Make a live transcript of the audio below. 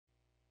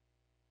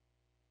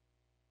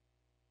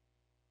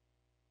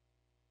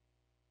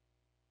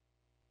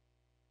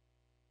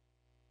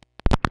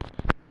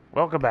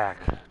Welcome back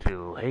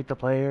to Hate the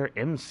Player.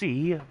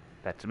 MC,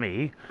 that's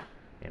me,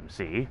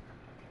 MC,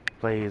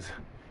 plays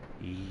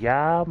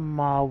Yomawari.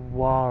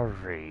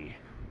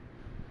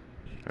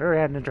 We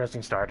had an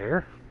interesting start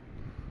here.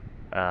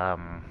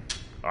 Are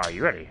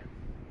you ready?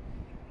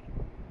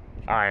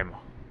 I'm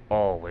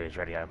always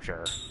ready, I'm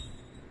sure.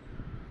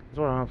 This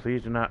one,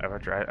 please do not ever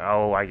try.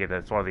 Oh, I get it.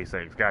 It's one of these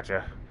things.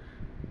 Gotcha.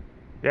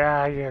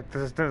 Yeah,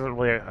 this isn't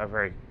really a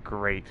very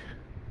great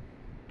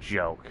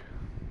joke.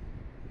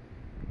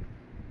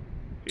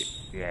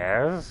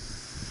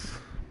 Yes.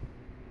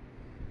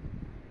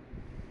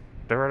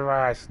 The red of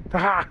my eyes.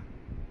 Ha!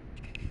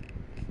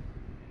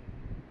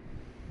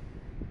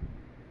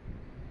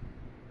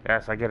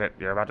 Yes, I get it.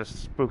 You're about to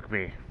spook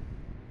me.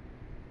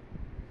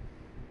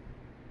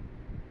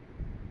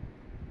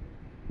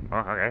 Oh,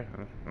 okay.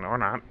 No, we're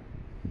not.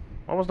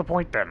 What was the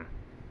point then?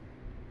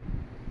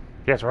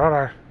 Yes, we're on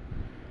our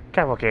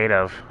cavalcade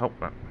of. Oh,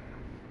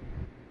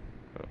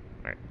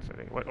 wait.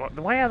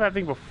 Why have that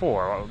thing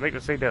before? Well, make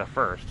the same data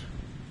first.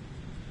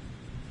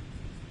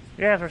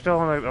 Yes, we're still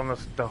on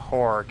the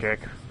horror kick,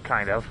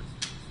 kind of.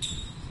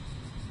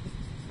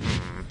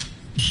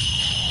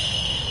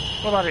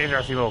 What about the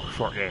interesting little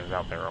short games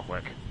out there, real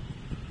quick?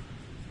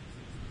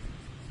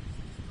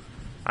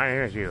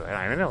 Here's you, and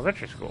I'm in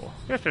elementary school.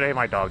 Yesterday,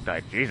 my dog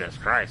died. Jesus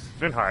Christ, it's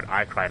been hard.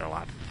 I cried a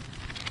lot.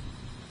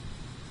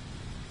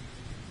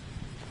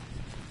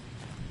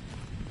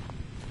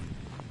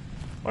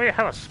 Well, you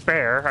have a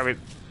spare. I mean,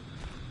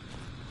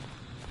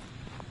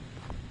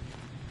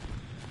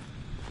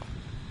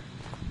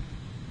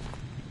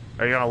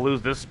 are you gonna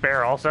lose this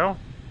spare also?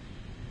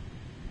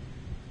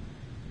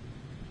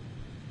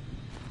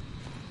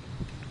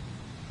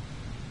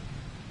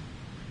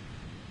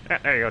 Yeah,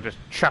 there you go. Just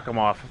chuck them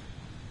off.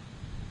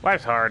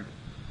 Life's hard.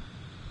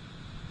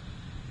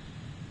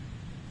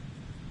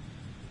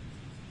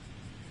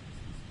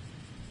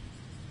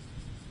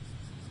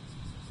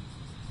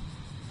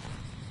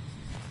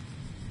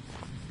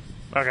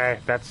 Okay,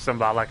 that's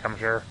symbolic, I'm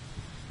sure.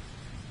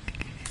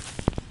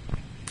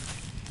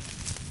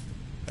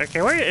 Okay,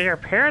 are your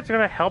parents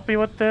gonna help you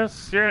with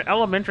this? You're in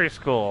elementary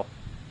school.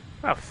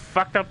 What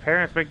fucked up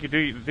parents make you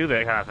do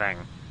that kind of thing?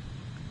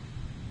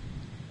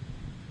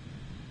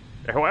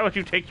 Why would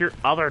you take your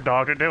other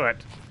dog to do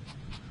it?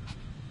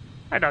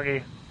 Hi,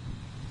 doggy.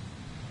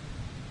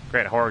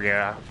 Great horror,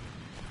 yeah.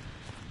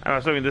 I'm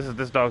assuming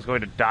this dog's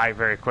going to die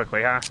very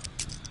quickly, huh?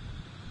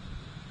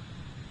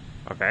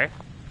 Okay.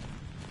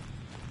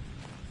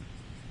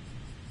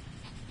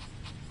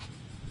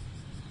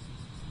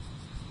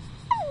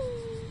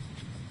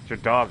 It's your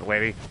dog,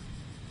 lady.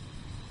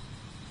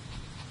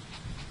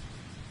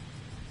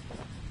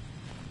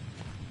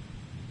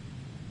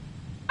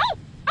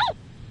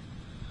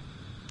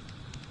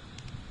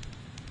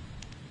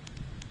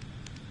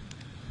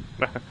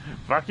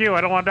 Fuck you,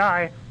 I don't want to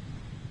die.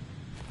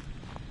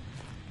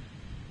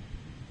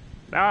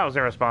 Now that was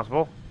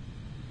irresponsible.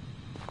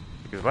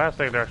 Because last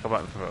thing there's a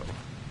button for move.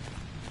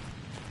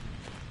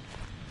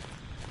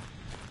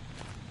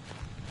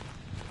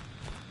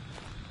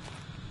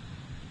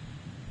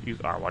 Use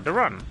R1 to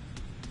run.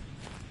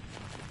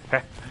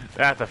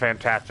 That's a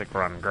fantastic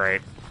run,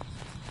 great.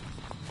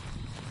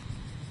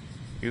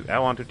 Use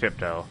L1 to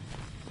tiptoe.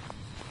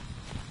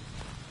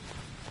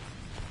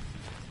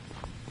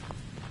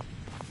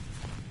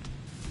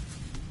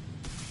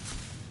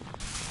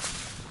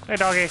 Hey,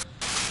 doggy.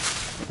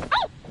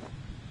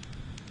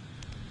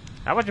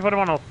 How about you put him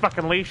on a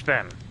fucking leash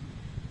then?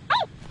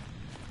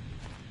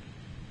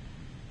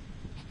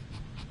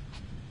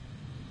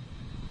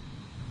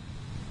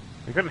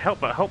 You couldn't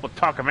help but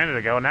talk a minute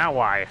ago. Now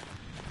why?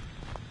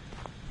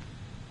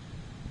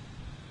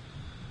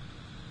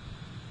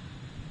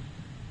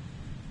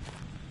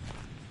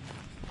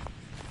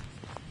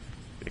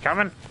 You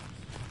coming?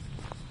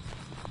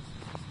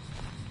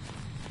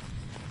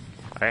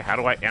 Okay, how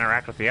do I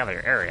interact with the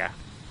other area?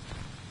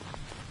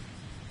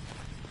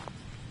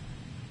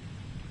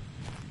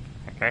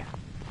 Okay.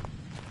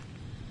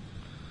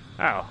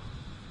 Oh.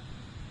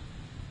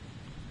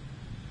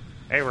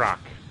 A rock.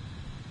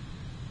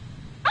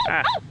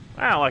 Ah,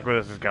 I don't like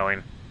where this is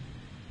going.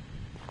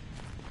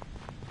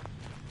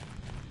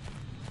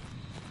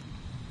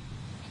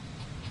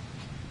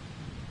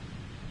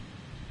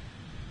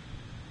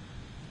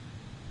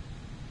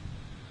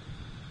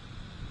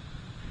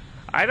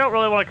 I don't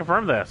really want to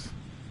confirm this.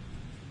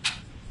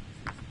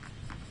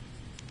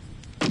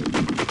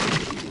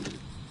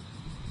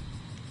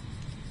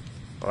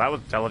 Well, that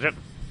was intelligent.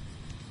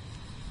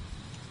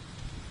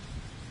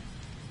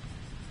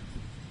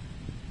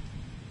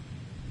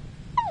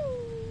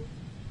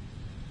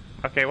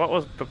 Okay, what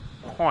was the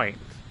point?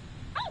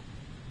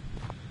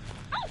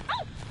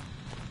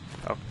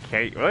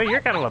 Okay, well,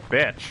 you're kind of a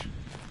bitch.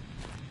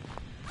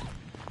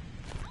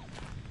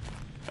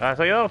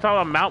 So you don't talk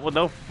about a mountain with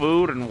no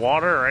food and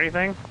water or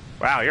anything?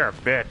 Wow, you're a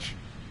bitch.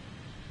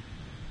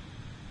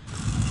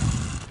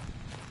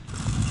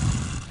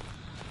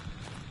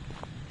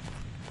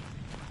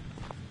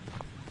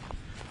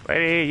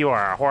 Lady, you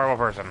are a horrible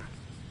person.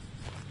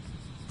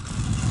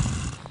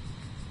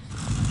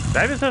 Did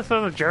I just miss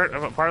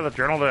a part of the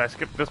journal that I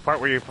skipped this part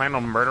where you plan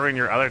on murdering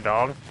your other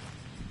dog?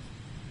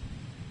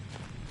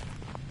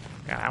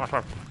 Yeah, how much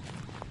more?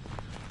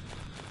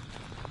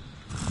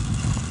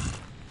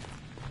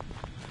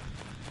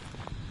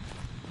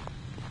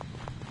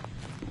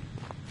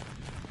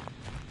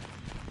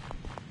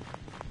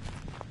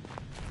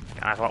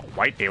 I thought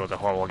White Day was a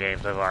horrible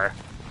game so far.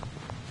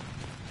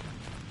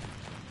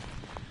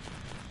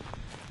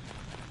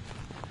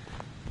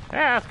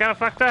 Yeah, that's kind of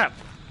fucked up.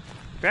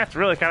 That's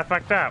really kind of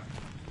fucked up.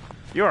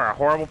 You are a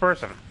horrible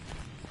person.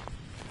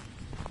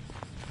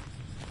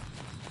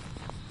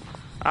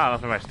 Oh,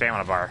 that's my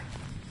stamina bar.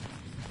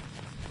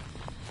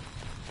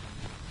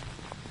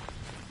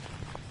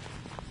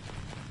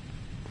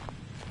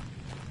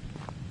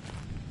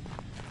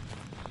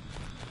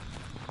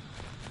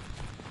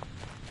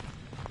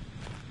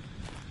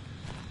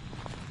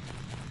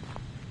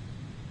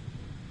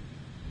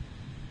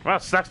 Well,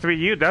 it sucks to be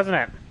you, doesn't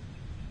it?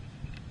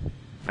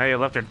 Now you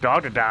left your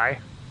dog to die.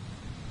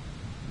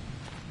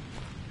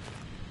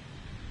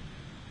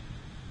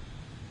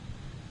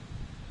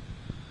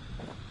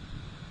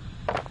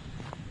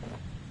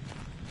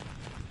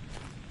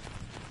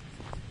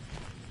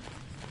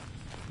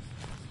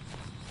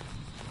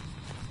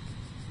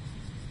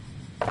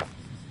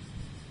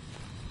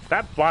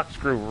 That box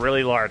grew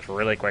really large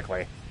really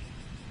quickly.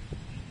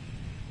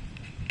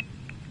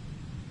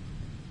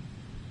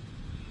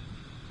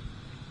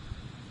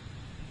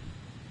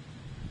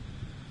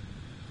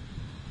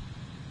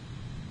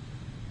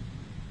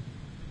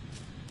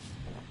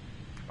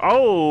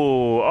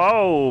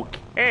 Oh,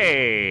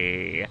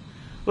 okay.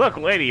 Look,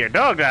 lady, your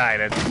dog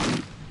died.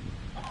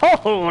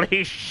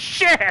 Holy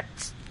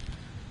shit!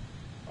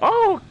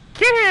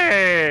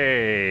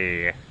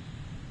 Okay.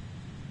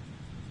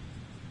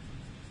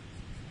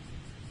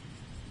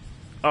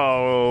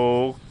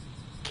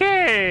 Okay.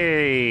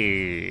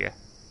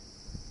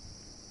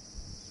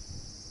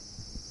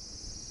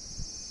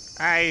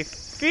 I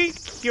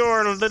think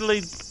you're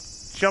literally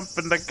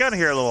jumping the gun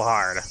here a little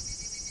hard.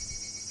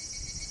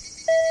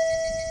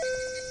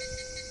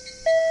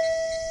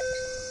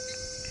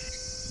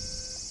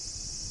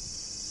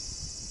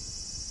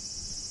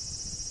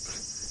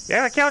 You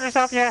ever killed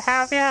yourself yet,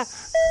 have ya?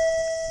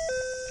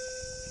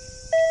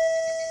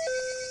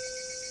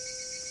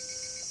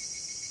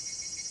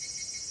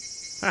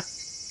 Huh.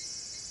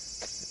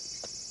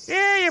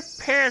 Yeah, your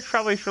parents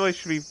probably really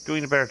should be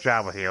doing a better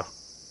job with you.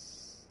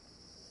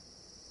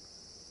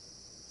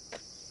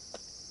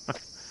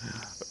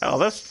 Oh,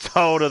 this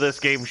tone of this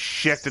game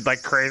shifted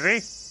like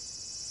crazy.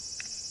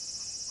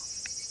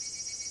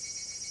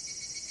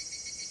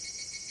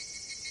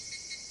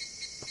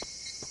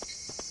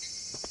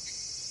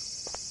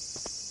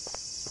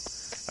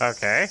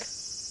 Okay.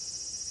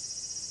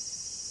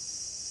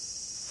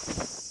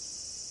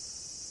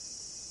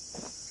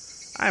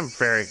 I'm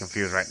very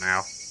confused right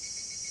now.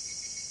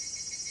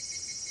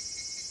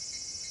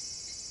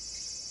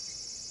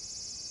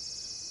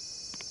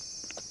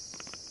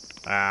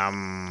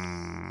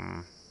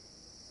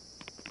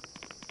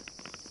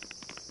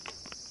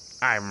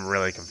 I'm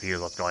really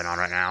confused what's going on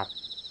right now.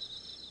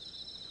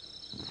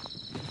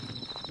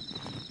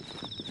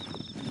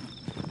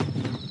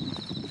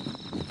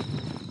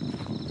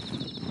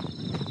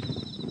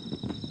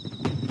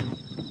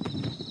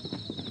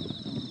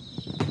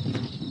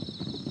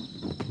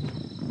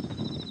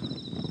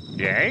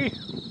 Yay?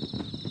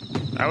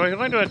 Are we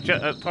going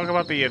to talk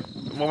about the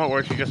moment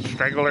where she just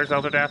strangled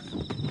herself to death?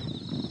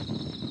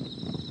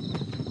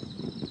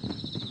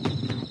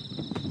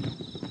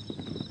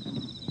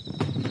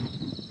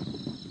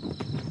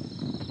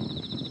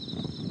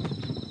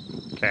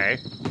 Okay.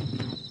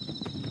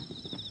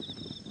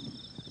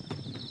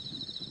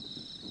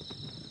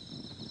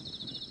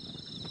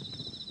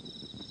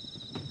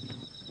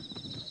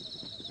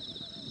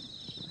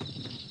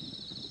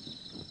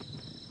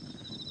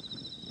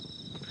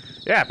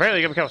 Yeah,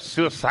 apparently you're gonna become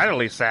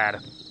suicidally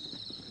sad.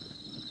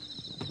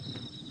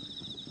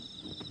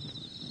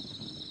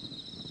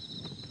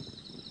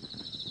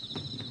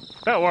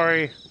 Don't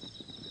worry.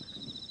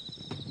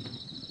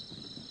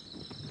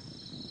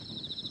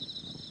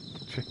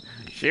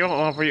 She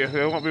won't be. It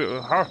won't be.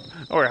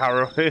 Don't worry,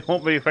 Haru. It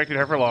won't be affecting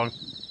her for long.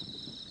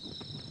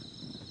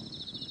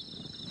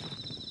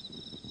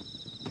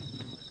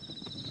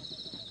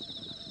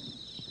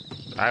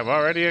 I'm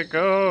already a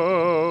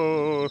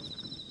ghost.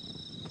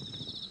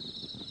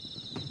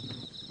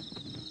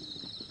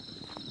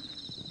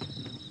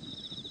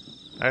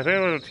 I think it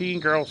was a teen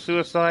girl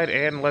suicide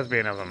and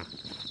lesbianism.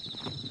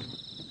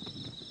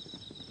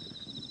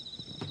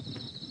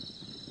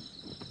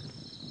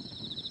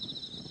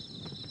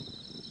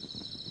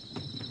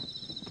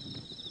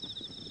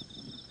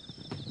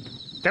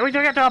 Then we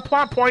do get to a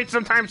plot point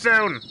sometime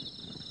soon.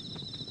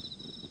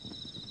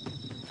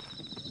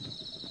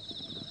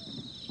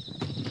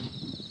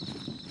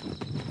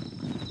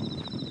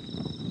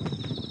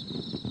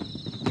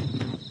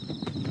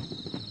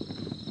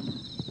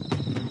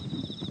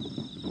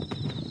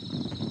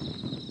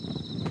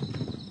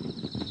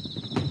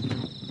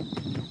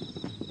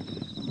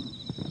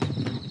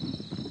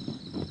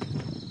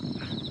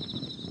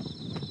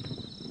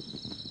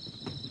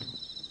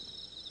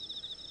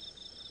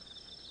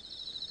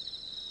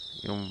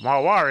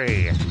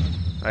 Yomawari.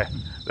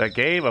 The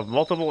game of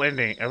multiple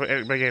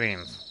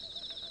beginnings.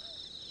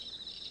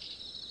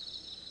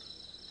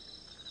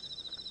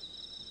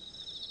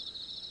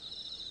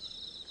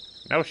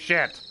 No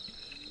shit.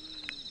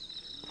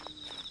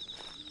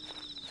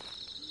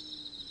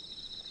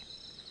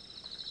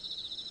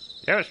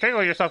 You haven't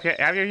strangled yourself yet,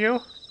 have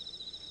you?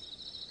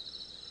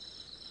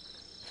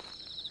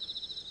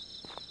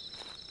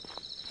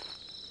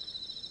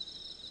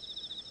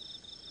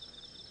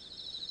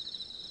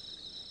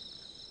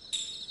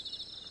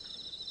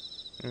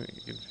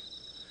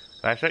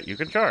 That's it. You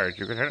can charge.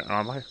 You can turn it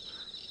on my.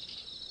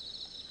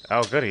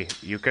 Oh, goody.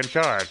 You can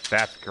charge.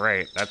 That's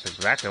great. That's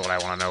exactly what I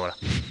want to know.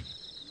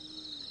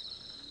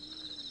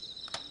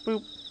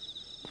 Boop.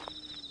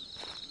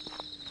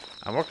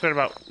 I'm more concerned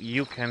about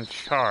you can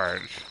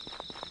charge.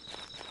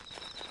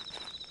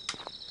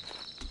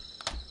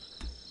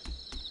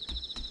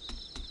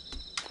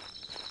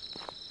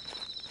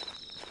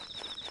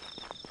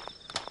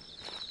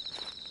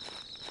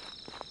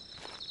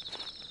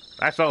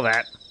 I saw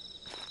that.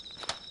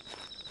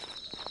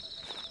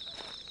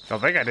 Don't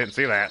think I didn't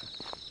see that.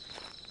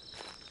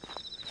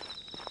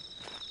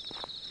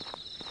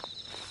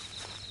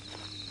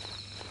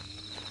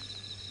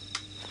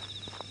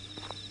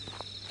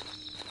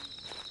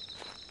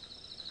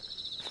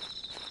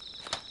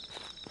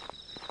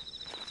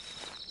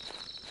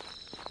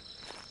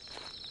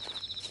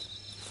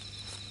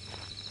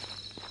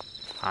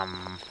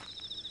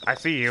 I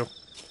see you.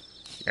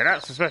 You're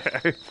not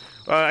suspicious.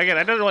 Well, again,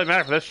 that doesn't really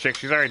matter for this chick.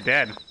 She's already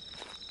dead.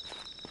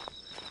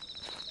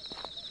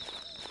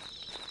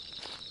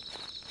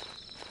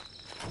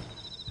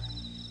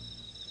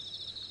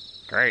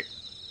 Great.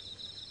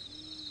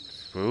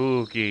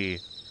 Spooky.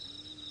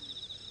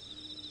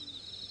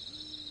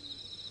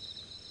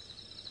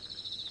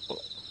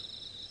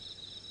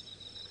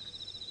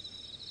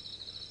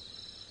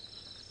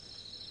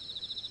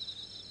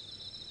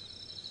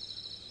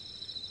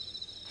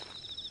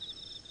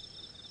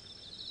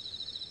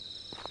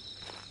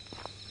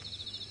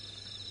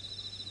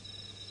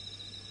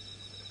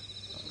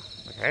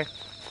 Okay.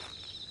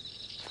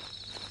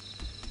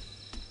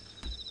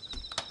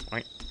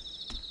 Wait.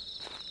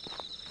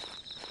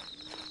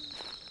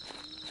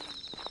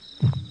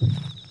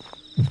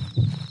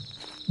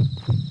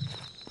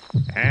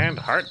 And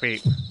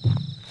heartbeat.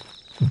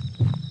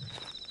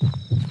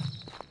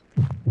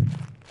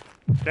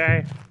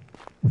 Okay.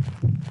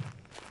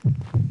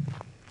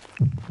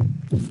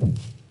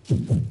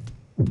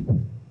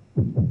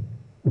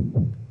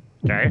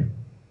 Okay.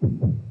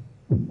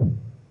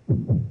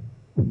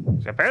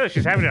 So apparently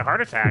she's having a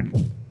heart attack.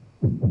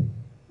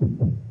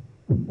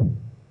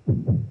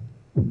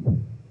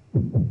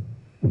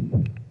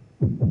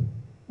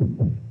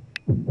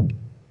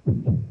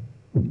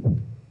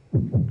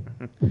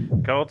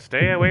 Cold,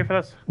 stay away from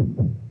us.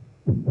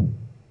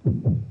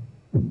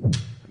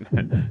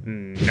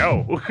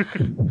 No.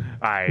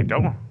 I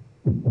don't.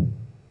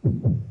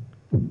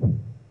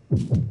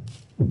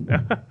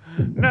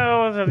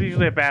 No, that's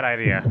usually a bad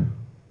idea.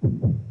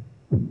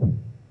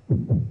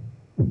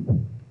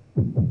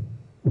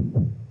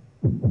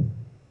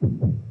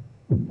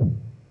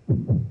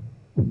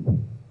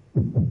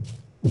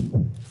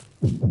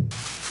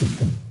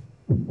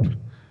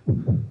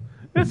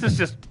 This is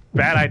just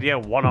bad idea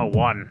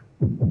 101.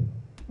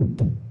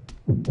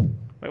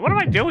 Wait, what am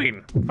I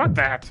doing? Fuck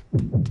that.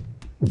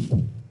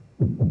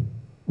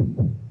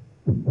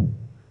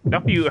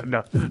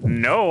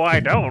 No, I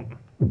don't.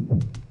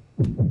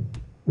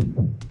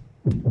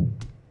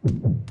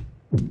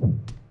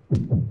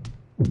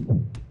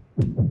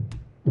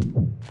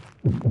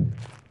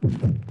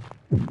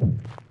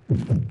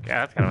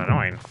 Yeah, that's kind of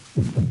annoying.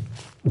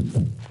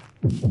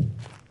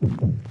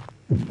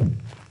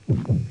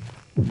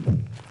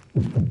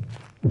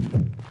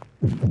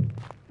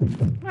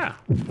 Yeah.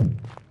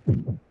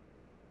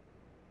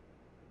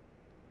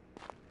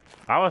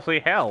 Obviously,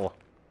 hell.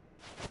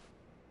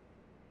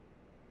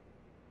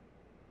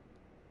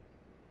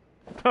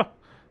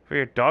 For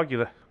your dog,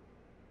 you.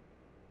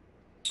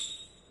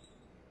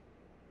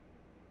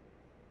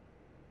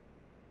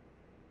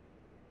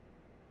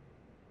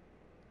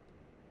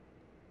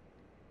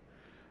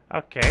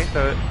 Okay,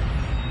 so.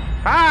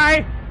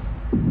 Hi!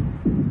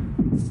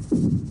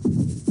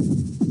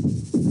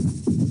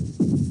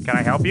 Can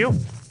I help you?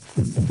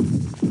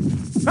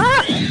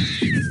 Ah!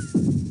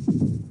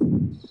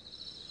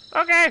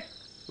 Okay.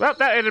 Well,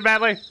 that ended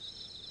badly.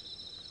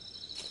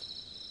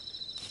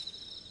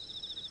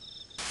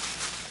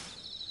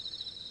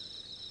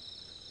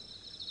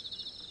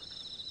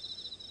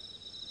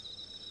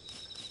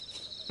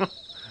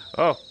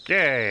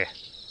 Okay.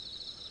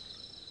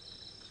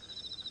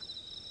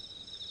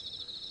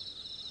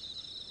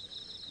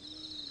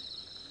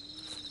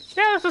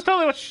 Yeah, this is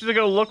totally what you should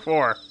go look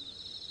for.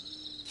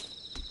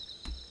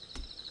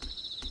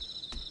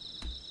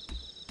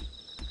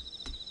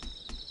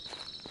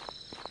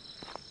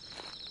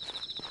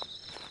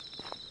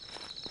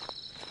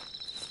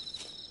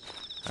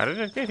 How did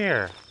it get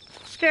here?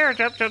 Scare,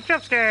 jump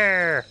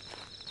scare!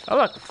 Oh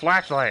look,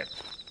 flashlight.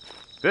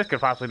 This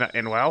could possibly not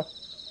end well.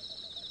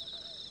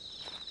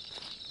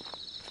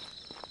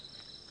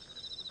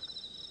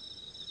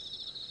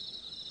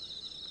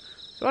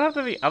 So what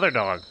happened to the other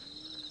dog?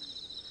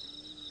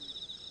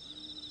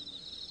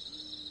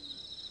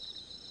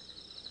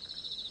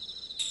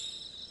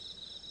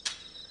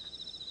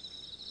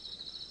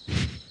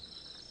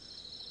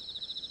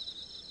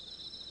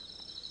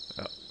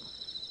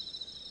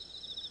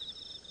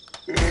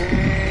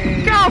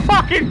 Oh,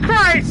 fucking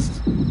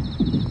Christ!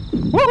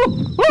 Woo!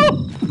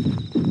 Woo!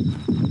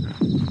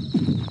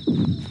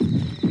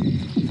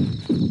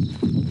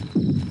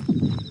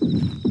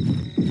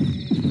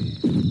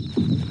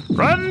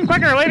 Run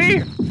quicker,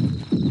 lady!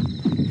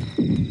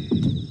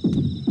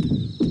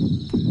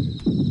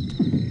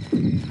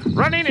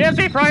 Running is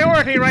a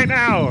priority right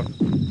now!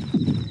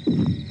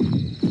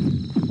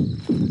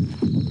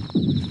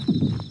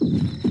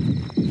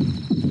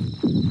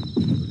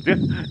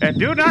 And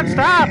do not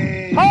stop!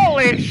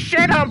 Holy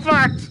shit, I'm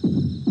fucked!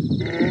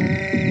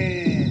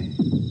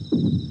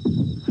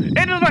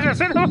 Into the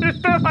bushes! Into the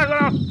bushes!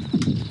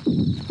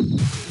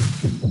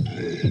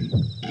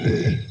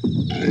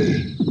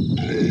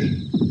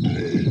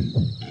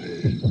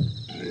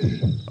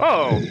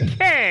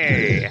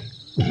 Okay!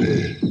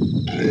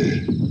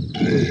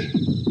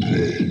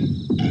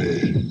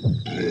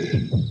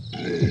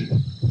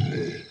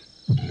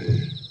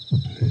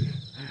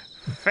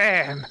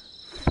 Fan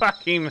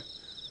fucking...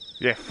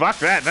 Yeah, fuck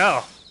that,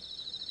 no.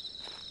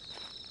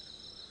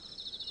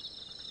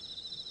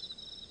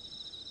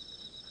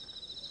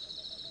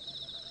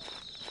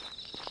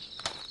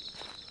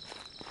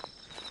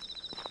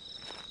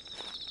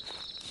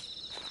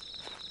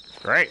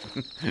 Great.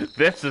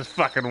 This is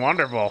fucking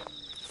wonderful.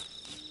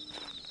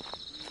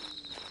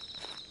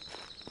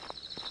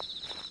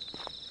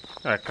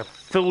 A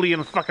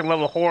Cthulhian fucking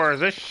level horror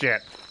is this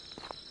shit.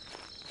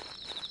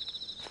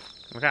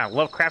 What kind of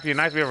Lovecraftian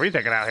nights we ever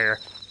retaken out here?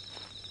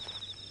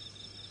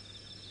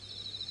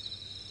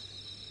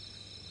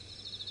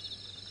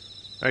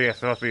 Oh yeah, it's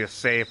supposed to be a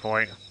save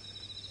point.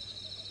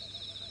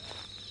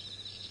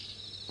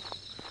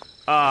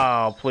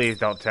 Oh, please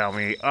don't tell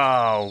me.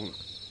 Oh.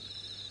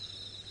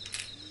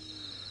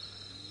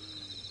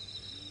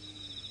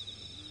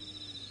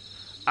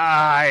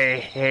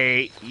 I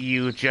hate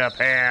you,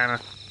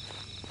 Japan.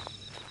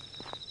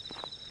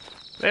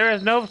 There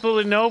is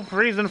absolutely no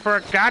reason for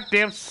a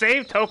goddamn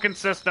save token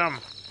system.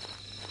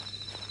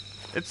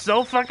 It's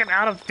so fucking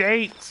out of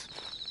date.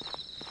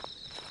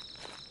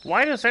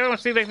 Why does everyone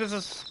seem like this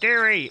is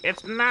scary?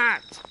 It's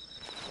not.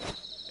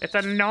 It's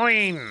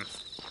annoying.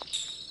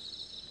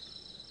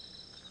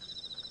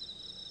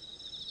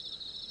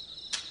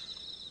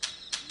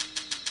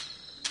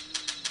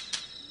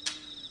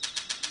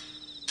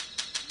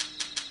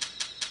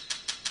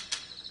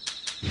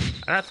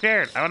 I'm not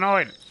scared. I'm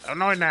annoyed.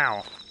 I'm annoyed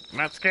now. I'm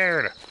not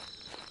scared.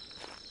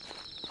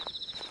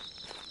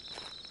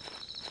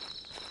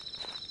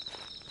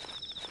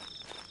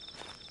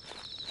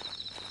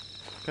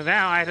 Because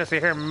now I have to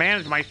sit here and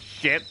manage my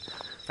shit.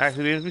 I have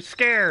to be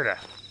scared.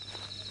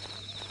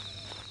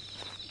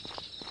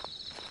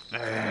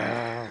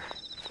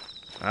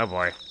 Oh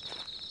boy.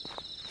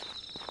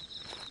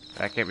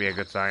 That can't be a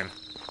good sign.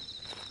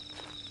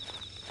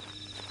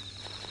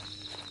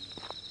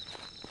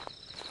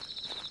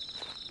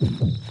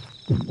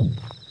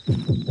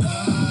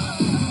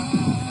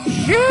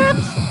 Shit!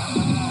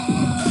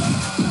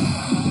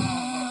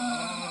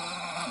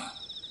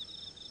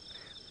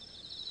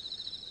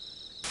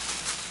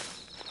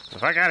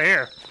 If I got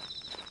here.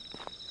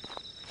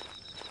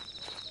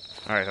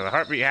 Alright, so the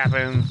heartbeat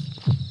happens.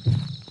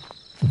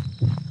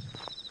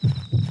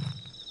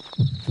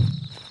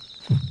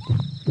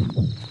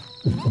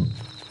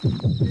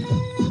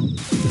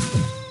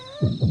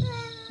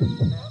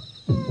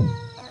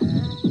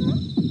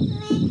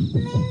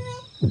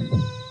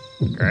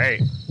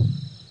 Great.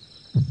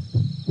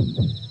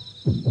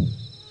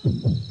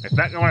 It's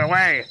not going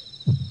away.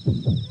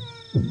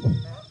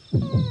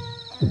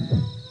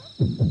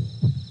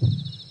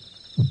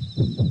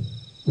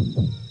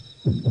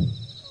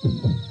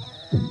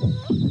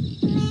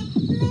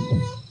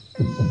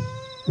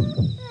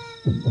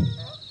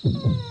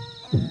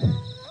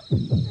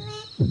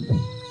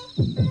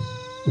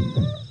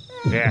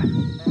 Yeah.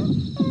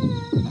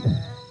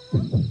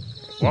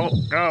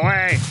 Won't go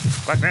away.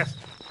 Like this.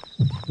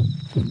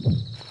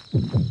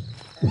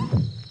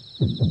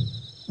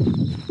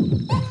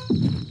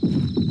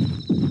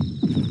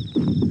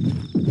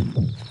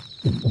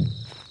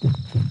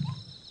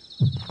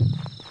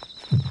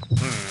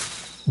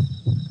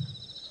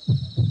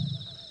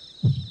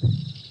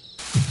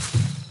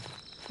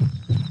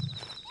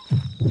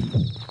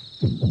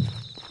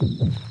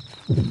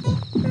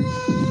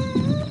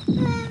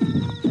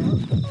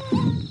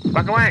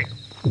 Fuck away!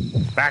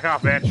 Back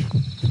off, bitch.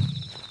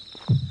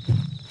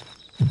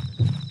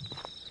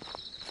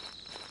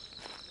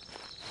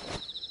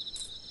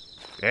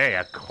 Hey,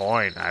 a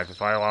coin. That's just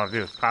what I want to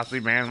do. Is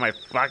constantly manage my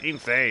fucking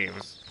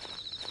saves.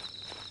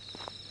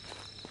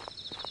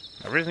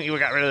 Resident Evil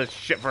got rid of this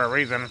shit for a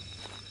reason.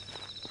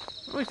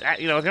 At least,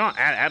 you know, if you don't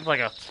add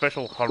like a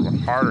special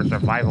harder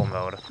survival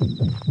mode.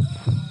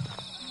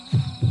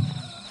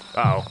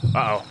 Uh-oh,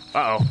 uh-oh,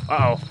 uh-oh,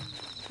 uh-oh.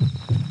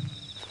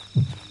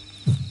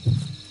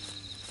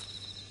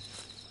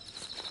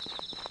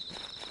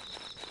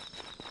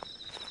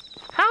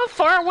 How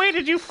far away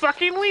did you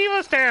fucking leave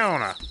us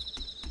down?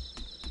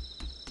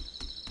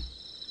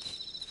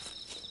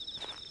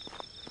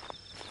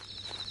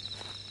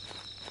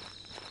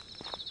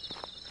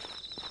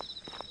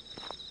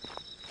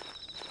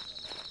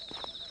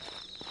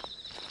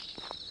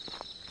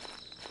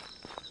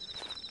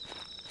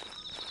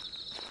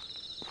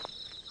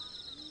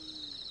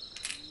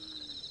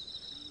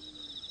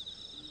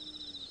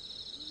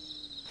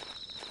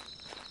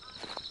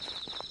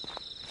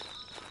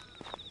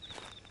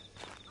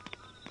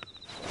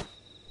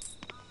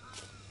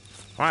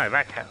 Why,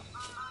 back out.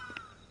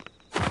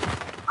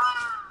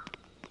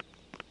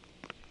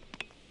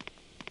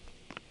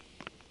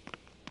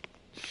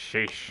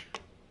 Sheesh.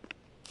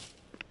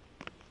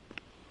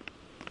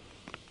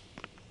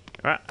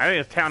 Well, I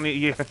think it's telling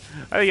you. I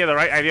think you have the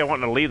right idea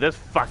wanting to leave this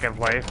fucking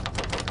place.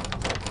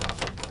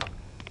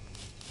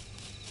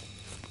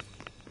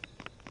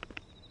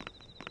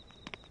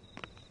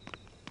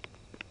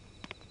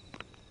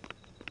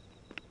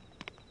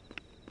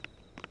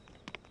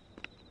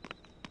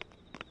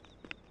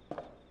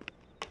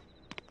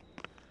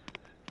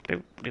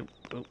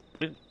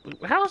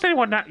 How does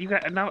anyone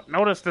not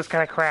notice this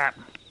kind of crap?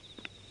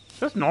 Is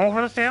this normal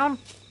for this town?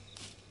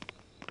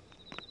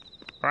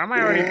 Or am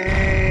I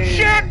already?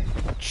 Shit!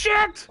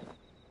 Shit!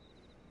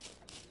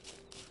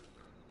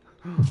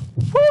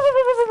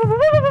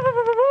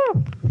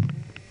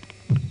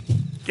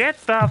 Get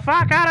the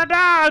fuck out of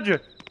Dodge!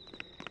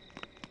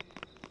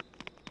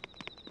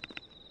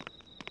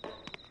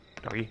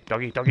 Doggy,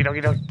 doggy, doggy,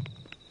 doggy, doggy.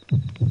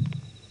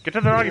 Get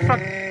to the doggy, fuck!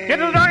 Get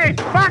to the doggy,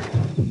 fuck!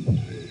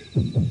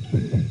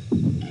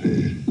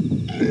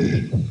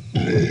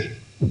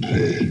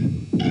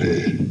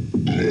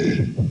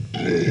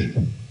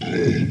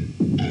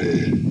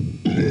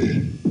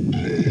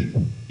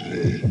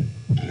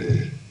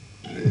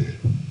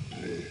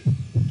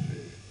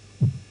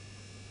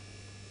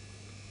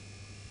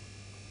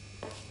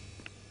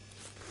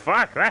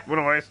 Fuck that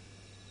noise.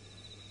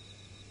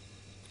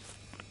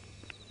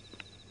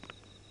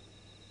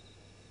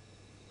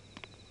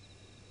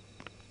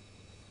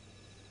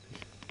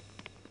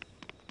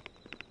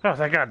 Oh,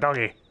 thank God,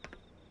 doggy. You're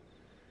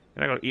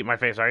not gonna eat my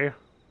face, are you?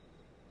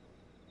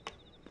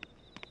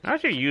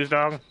 How's your used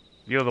dog?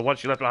 You know, the one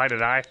she left behind to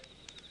die?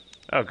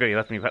 Oh, good, you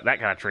left me that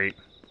kind of treat.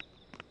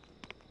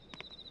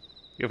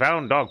 You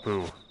found dog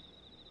poo.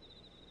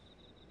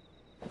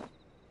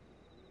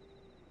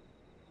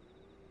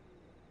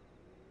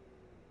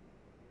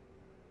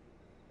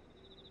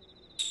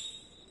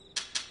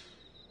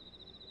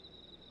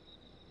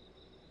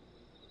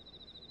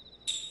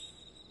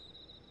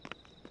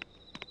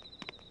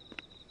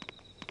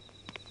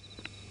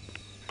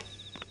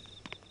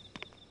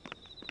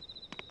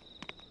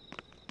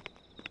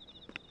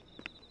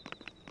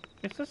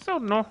 Is this so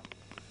no?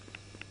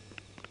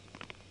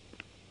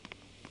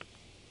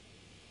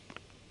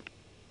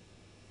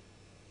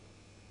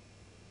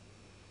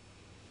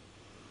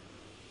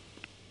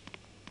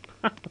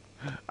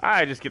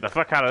 I just get the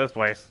fuck out of this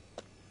place.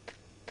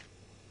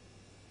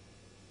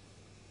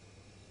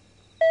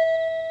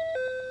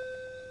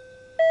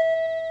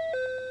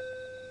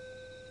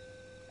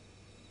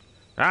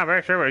 I'm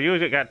very sure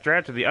Yuzi got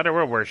dragged to the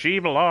underworld where she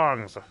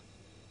belongs.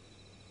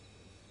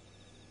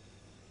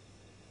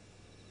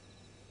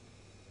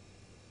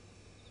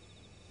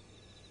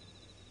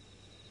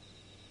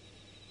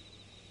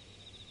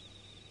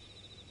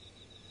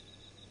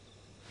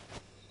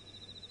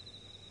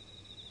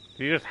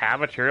 Do you just have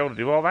material to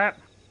do all that?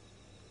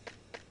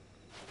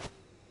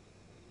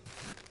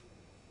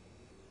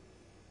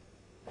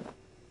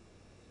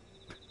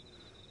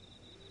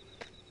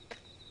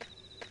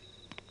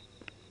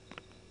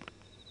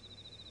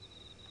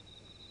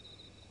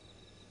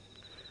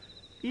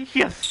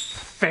 You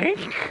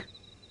think?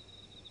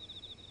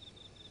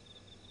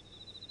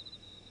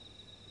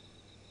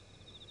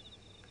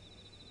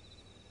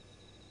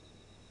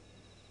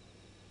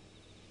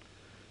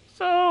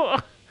 So,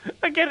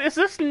 again, is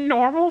this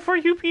normal for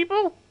you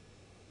people?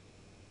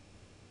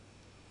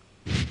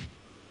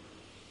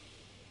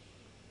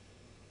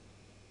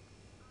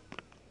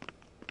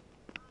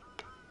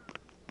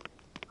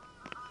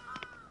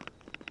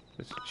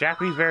 This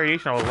Japanese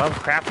variation of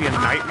Lovecraftian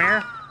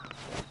nightmare?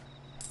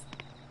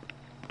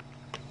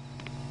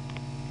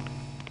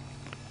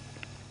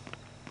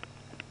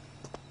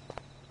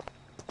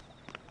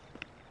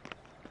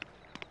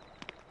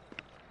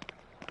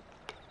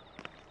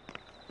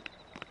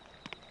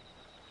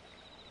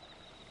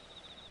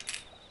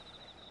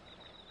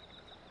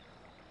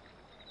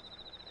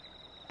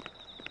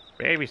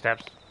 Baby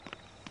steps.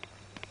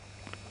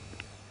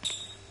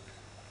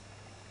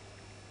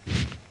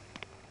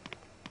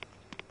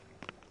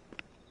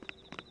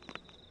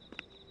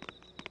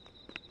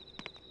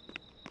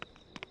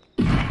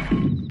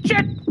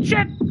 Shit!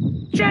 Shit!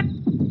 Shit!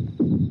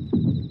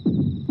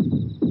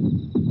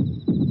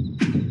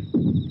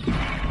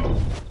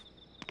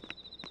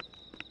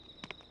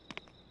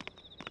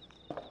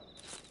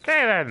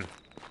 Okay then.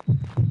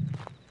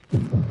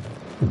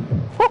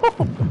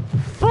 Oh,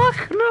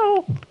 fuck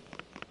no!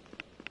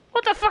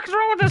 What the fuck is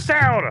wrong with this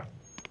town?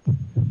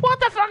 What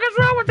the fuck is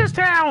wrong with this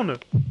town? No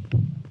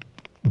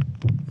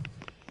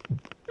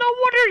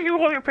wonder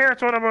you and your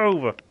parents want to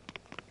move.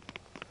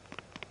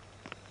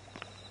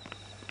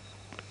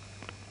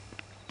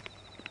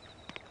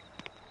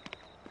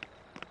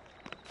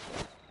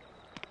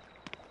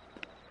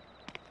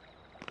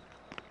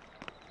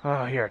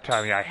 Oh, you're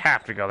telling me I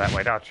have to go that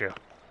way, don't you?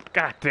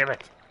 God damn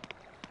it.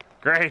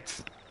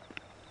 Great.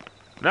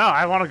 No,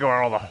 I want to go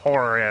where all the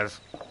horror is.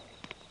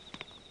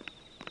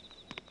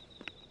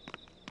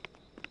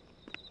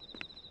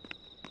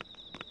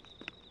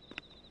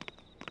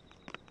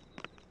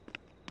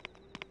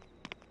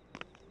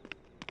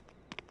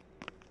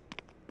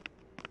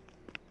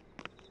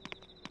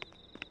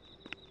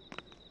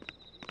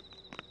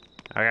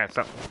 Okay,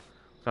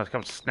 someone's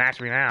come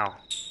snatch me now.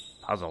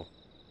 Puzzle.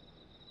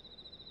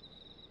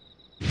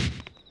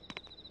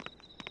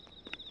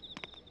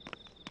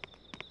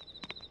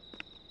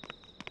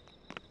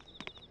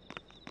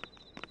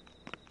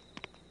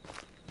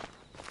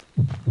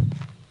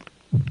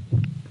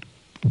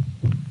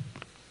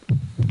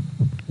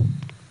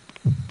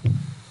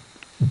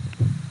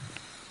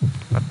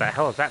 What the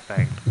hell is that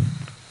thing?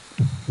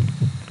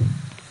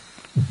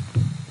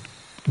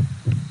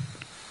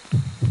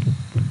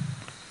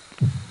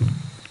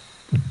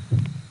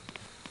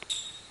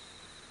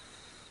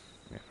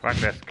 Yeah, fuck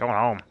this, going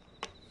home.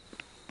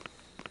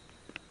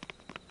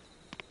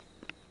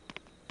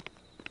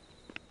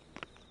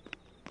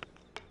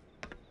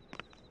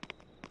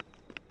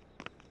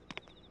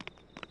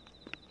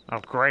 Oh,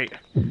 great.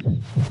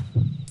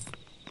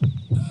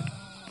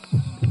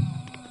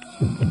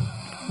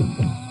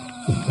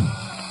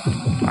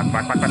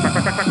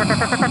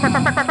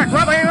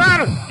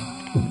 Run!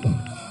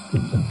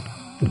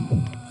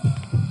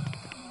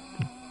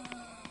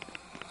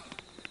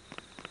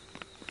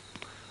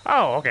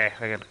 Oh, okay.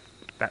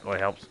 That really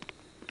helps.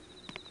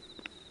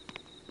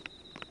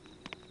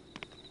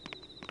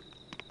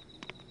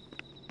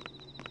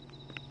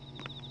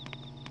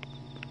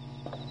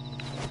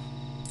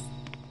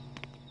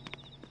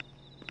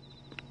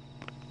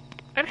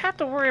 I'd have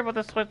to worry about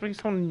this place being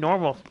so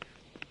normal.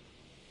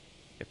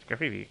 It's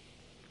graffiti.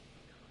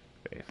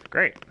 It's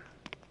great.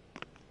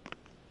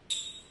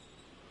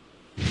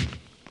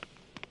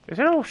 Is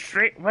there no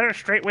straight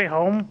way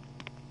home?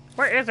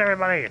 Where is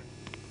everybody?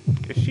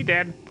 Is she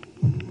dead?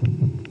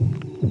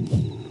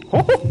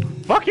 Oh,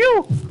 fuck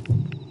you!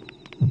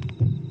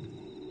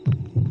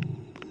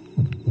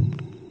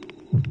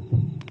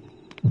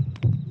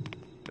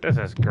 This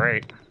is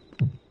great.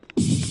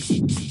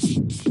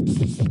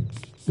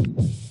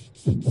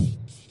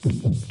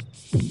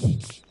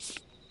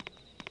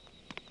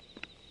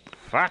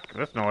 Fuck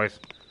this noise.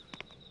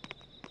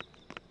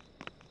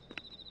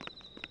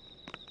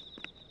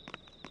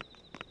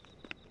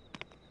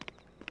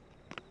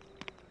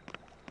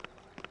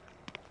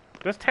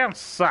 This town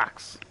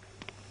sucks.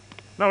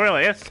 No,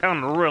 really, this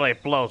town really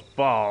blows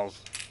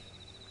balls.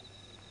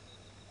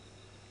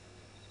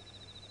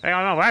 I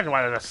don't know, imagine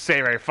why there's a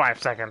save every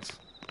 5 seconds.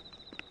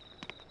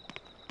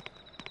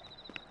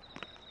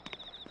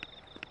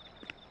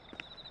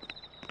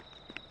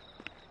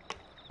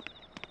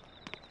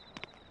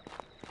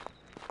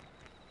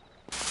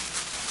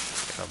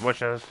 Some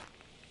bushes.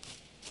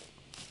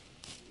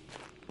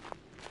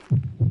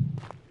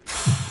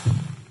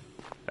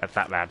 That's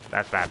not bad.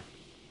 That's bad.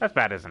 That's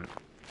bad, isn't it?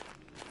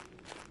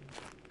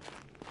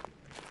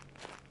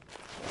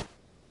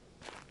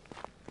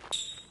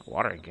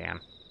 Watering can.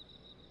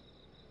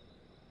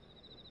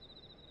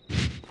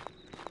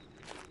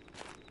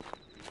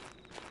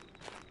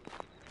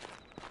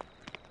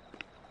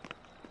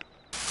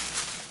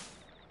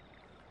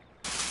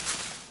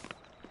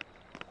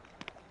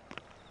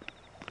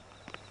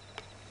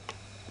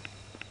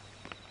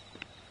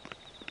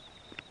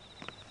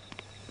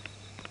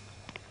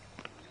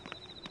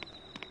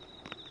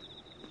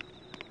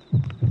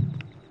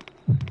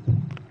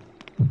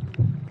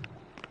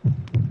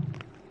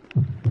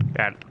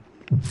 God.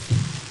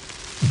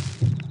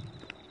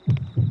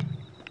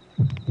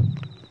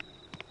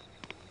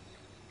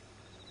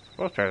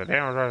 Supposed to try the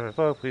damage is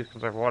slow. Please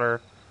conserve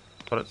water.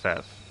 That's what it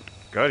says.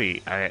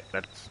 Goody.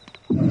 That's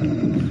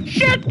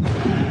shit.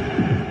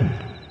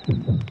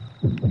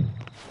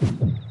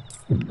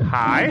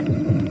 Hi.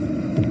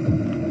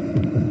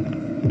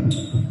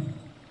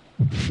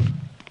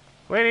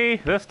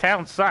 Lady, this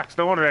town sucks.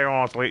 No wonder everyone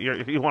wants to leave.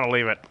 If you want to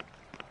leave it.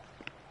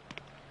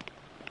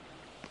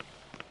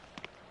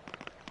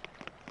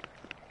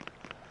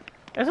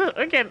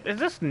 Is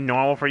this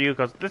normal for you?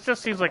 Because this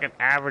just seems like an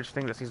average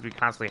thing that seems to be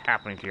constantly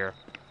happening here.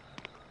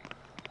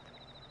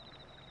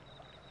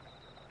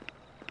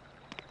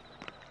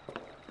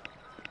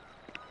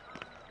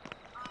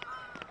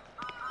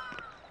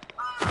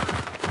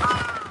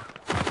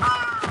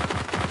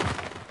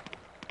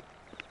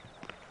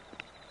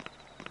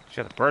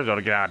 Shit, the birds ought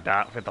to get out of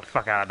Dodge. Get the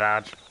fuck out of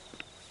Dodge.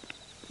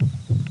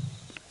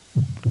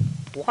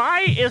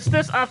 Why is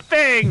this a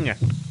thing?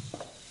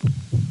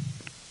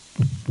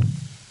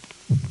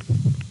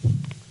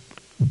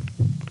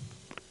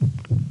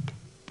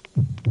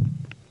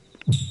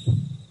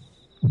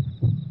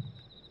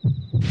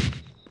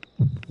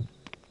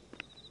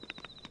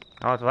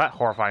 Oh, until that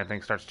horrifying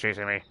thing starts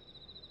chasing me.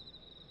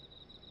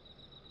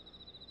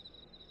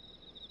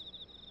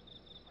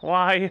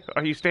 Why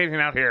are you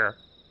standing out here?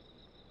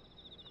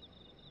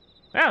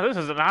 Yeah, this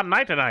is an odd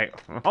night tonight.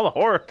 All the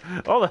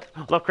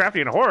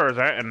Lovecraftian horrors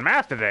are en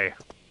masse today.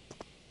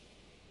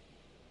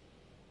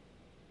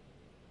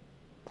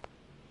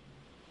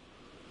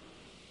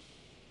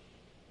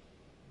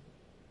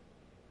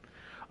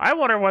 I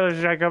wonder whether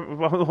there's like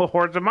a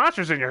hordes of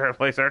monsters in your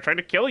place that are trying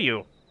to kill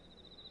you.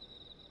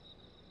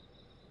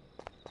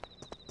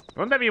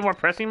 Wouldn't that be a more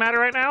pressing matter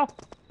right now?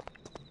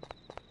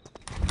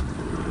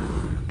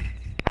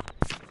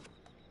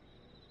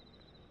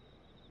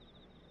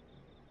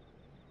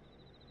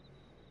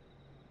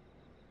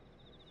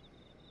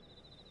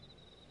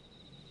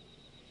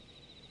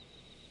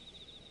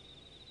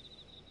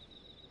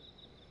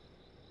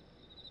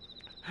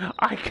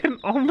 I can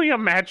only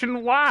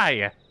imagine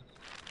why.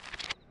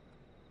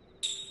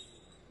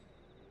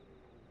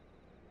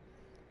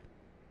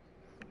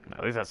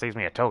 At least that saves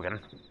me a token.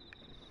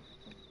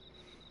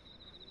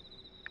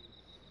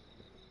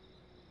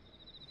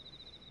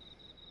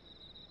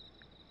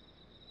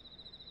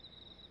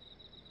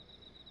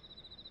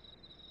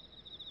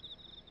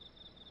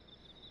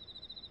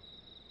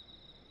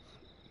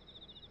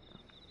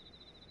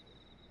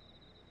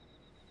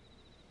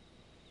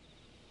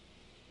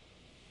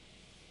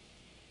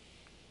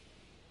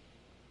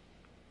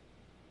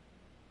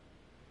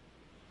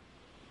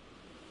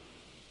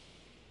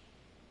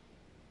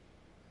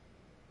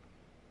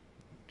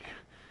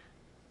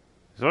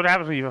 So what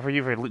happens for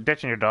you for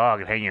ditching your dog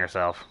and hanging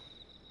yourself?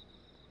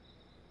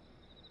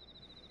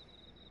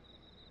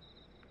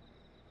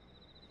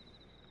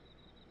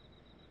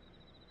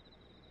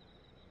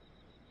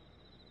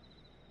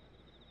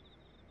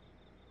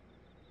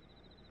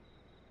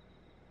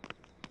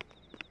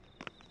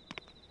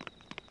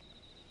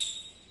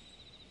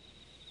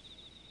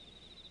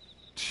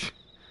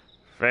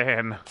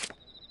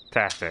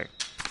 Fantastic.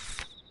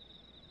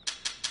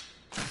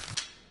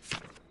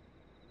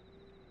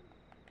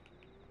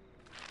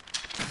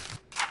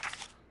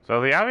 So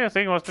the obvious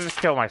thing was to just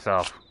kill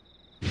myself.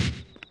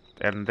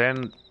 And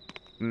then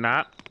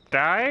not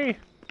die?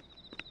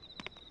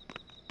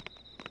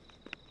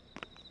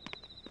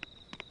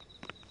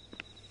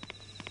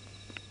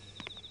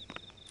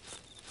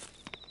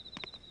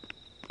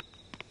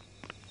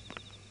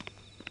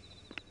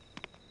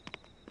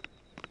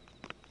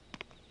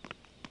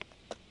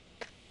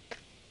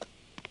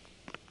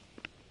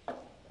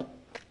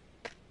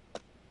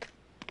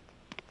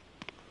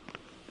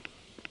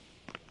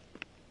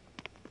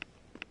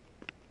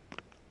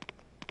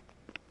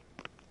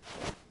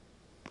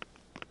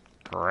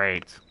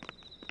 Great.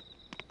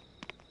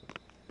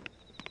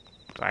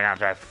 So I gotta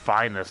try to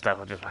find this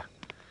stuff just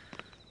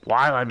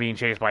while I'm being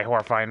chased by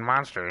horrifying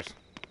monsters.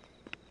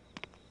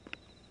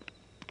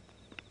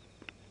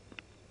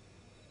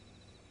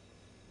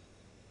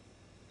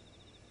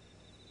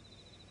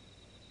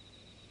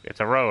 It's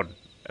a road.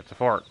 It's a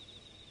fort.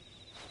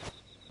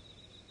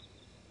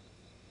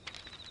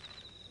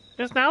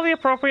 Is now the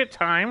appropriate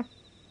time?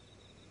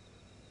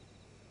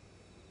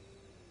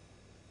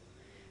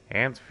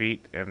 Hands,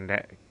 feet, and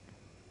neck.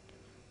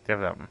 Give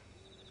them.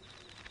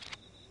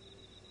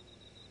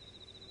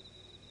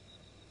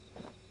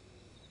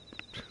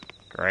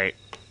 Great.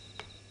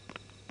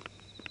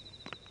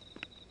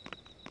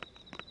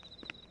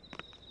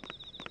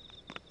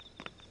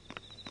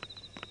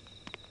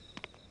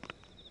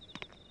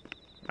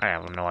 I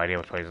have no idea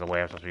which way is the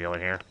way I'm supposed to be going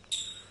here.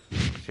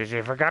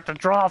 She forgot to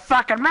draw a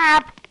fucking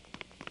map!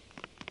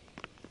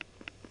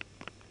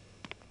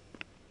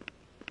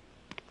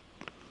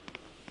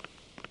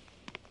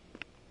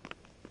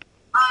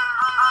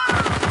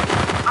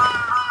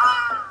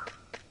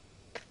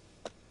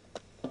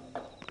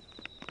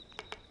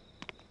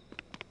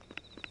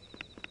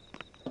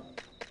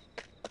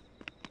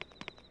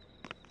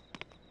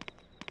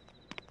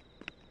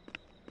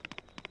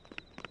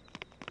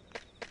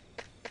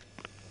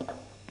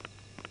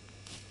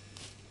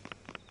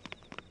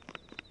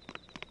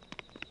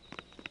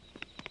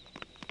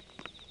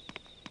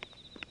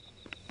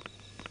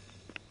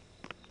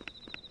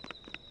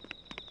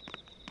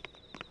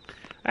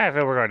 I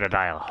feel we're going to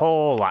die a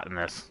whole lot in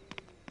this.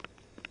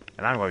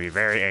 And I'm going to be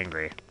very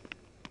angry.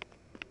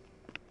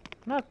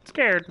 Not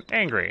scared,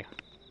 angry.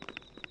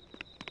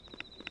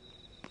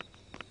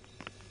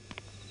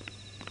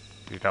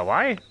 You know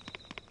why?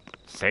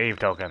 Save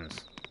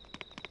tokens.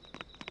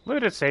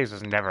 Looted saves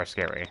is never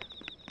scary.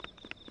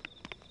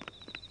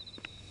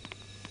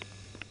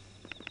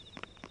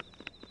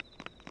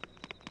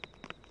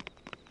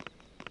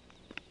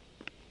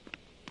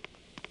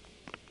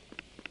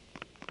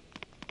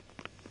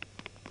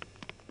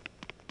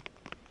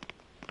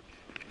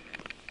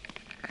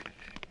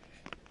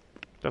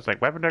 Just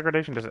like weapon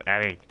degradation doesn't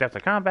add any depth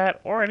of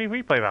combat or any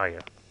replay value.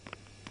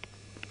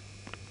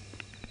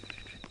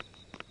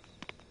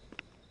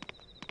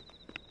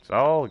 It's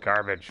all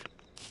garbage.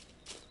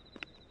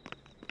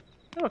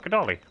 Oh, look, a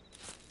dolly.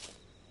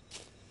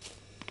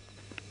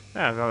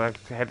 Yeah, so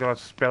I had to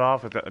spit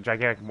off with a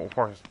gigantic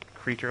forest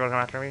creature going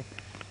after me.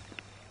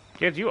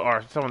 Kids, you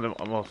are some of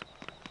the most...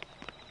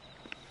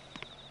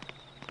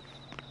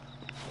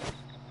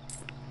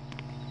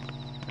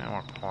 No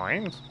more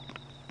coins.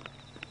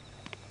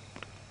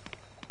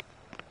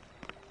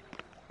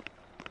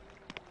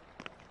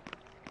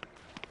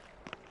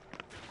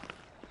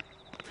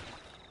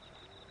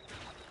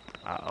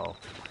 Uh-oh. Oh,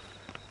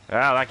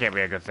 that can't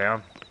be a good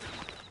sound.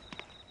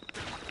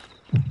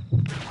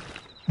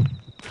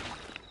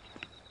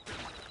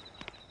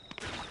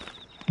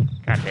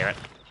 God damn it.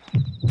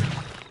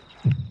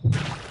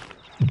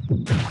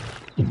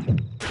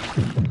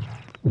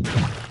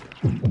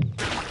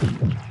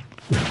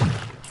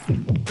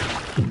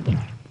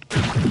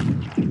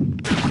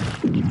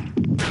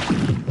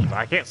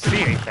 I can't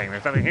see anything.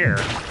 There's nothing here.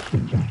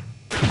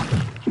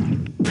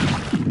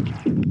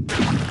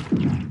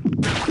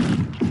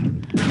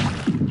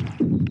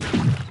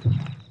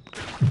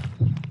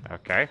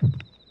 Okay.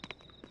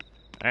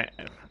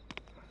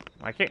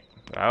 I can't...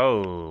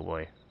 Oh,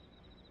 boy.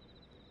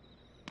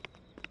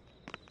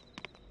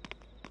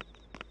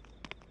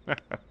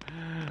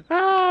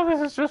 Oh,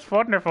 this is just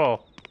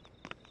wonderful.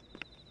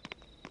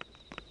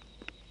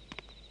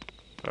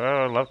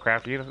 Oh,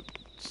 Lovecraft, you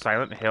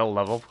Silent Hill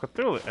level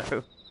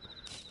Cthulhu.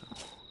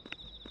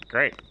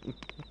 Great.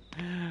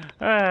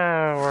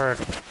 Word.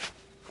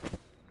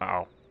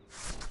 Uh-oh.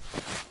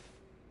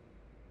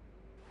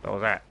 What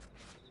was that?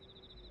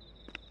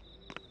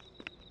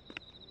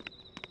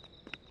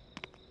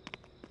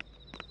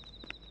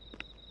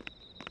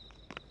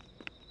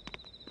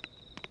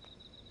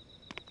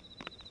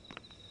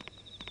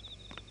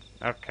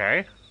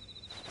 Okay.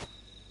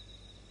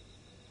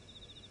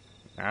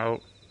 Now.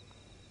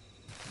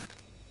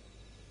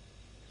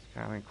 It's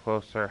coming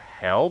closer.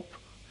 Help?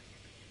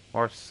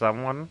 Or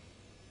someone?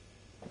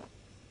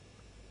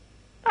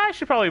 I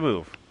should probably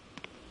move.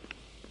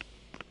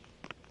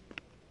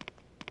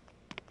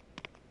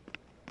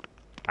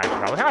 I should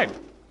probably hide.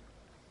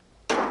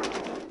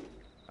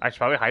 I should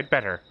probably hide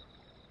better.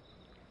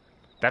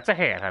 That's a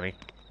hand, honey.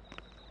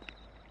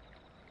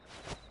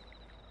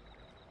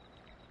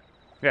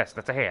 Yes,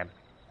 that's a hand.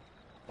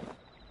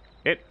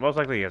 It most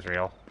likely is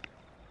real.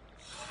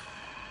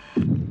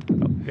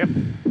 Oh, yep.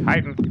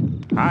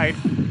 Hiding. Hide.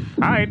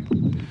 Hide.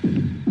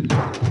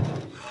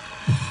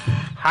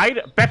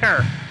 Hide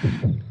better.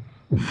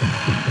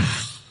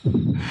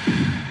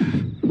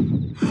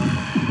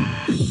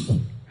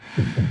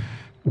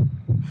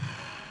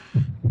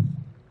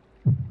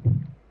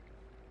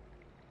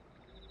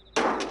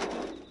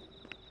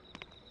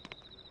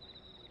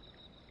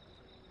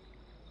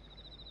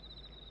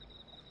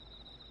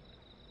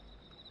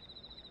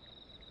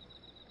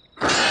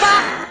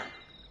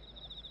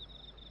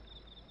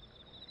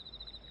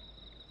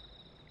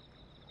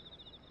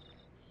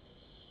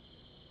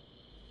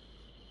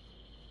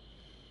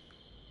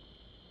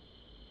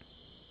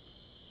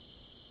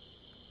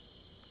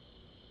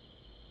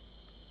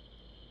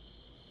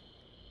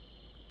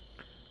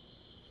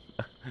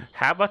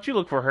 How about you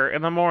look for her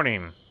in the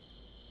morning?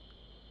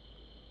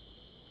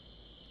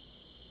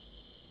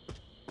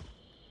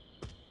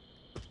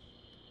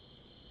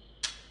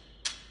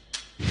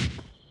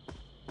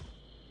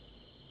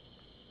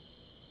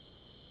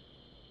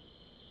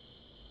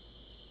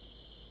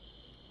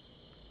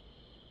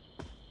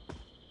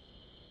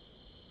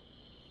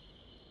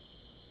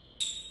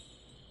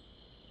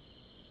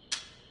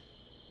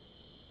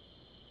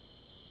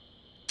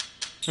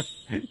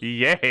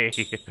 Yay!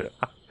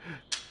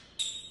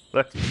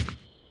 Let's...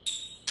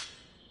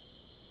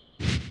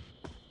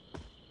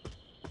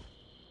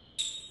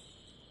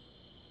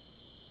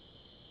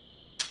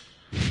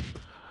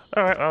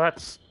 Alright, well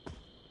that's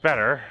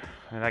better.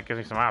 And that gives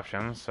me some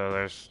options, so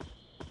there's...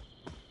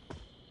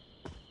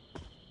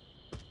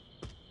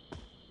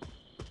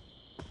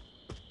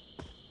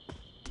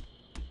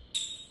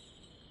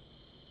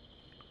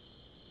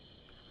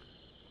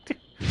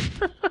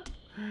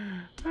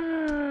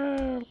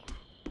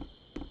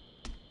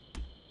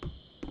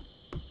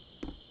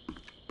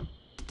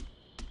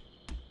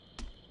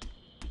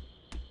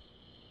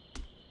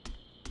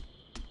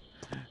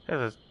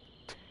 This is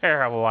a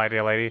terrible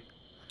idea, lady.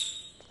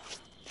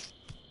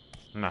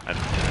 No.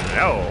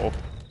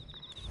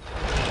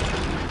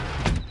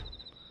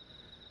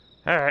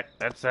 Alright,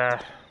 let's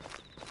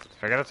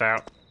figure this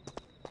out.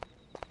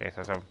 Okay,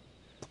 so some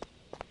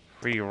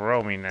free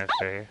roaminess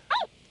here.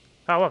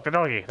 Oh, look, the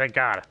doggy, thank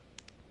God.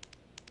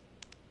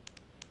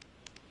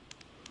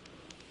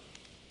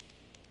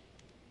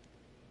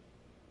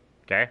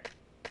 Okay.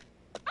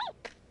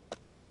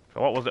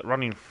 So what was it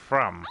running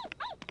from?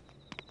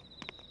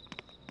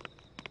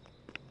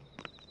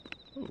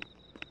 Ooh.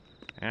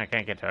 I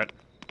can't get to it.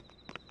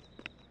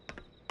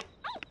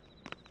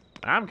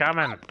 I'm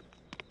coming.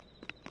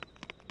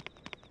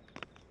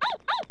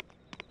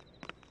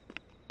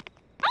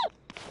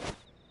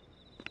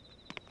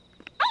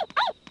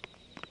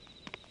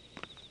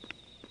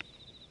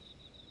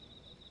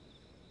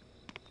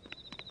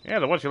 Yeah,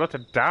 the one she let to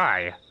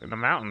die in the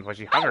mountains when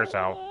she hung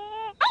herself.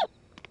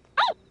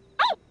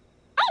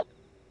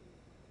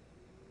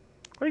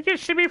 What did you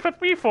shimmy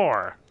with me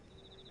for?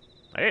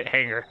 I didn't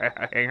hang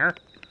her.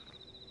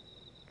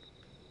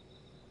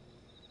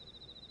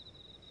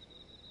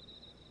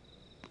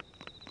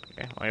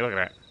 What are you looking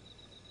at?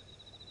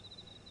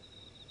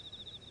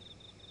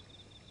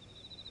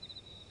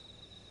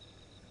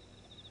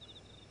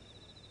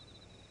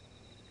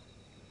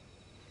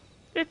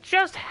 It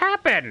just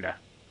happened!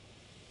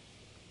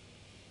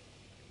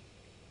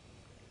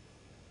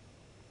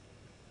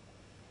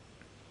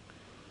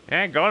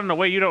 Yeah, going in the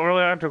way you don't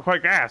really have to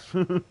quite grasp.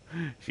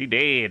 She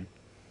did.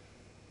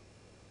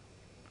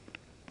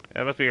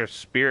 That must be her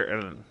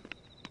spirit, and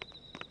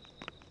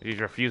he's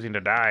refusing to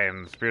die,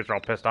 and the spirits are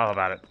all pissed off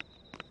about it.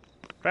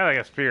 Probably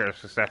like a spirit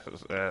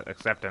of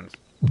acceptance.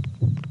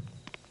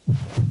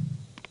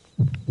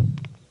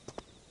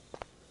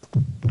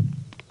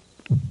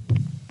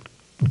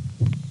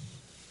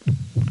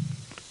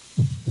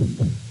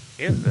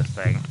 Is this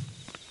thing?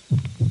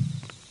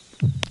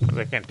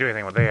 I can't do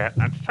anything with that.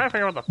 I'm just trying to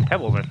figure out what the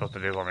pebbles are supposed to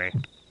do for me.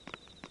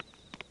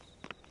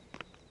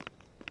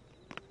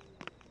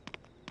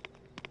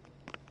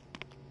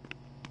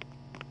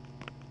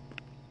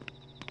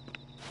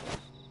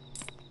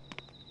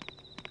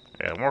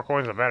 Yeah, the more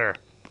coins the better.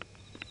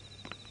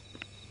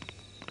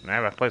 And I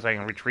have a place I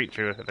can retreat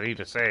to if I need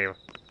to save.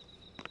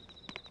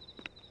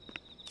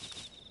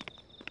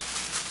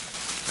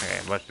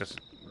 Okay, let's just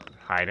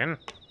hide in.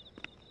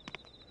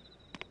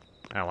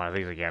 Oh, one of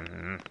these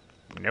again.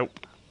 Nope.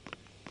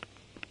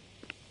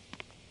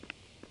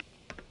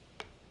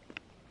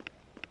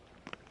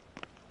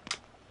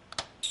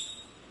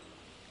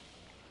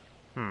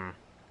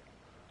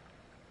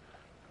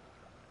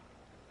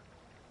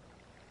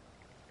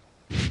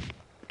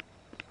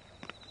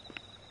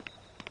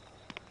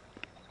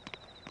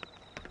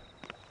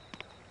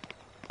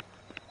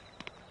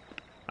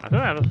 I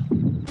think I just...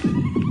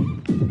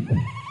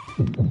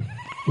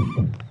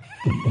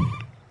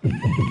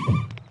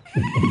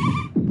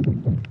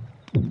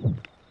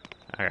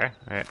 Okay,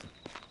 alright.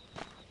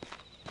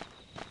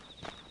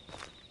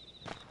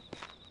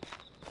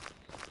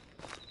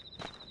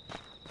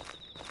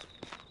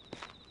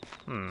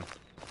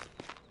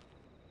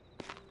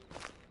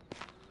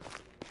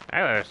 I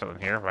know there's something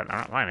here, but I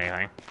don't find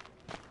anything.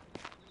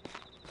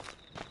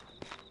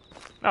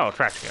 Oh,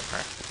 trash can,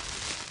 right.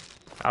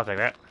 I'll take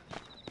that.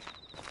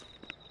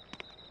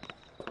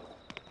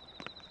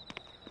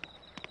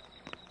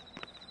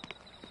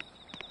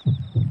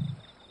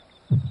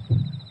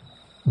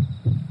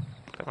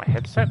 Is that my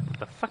headset? What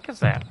the fuck is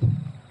that?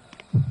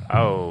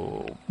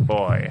 Oh,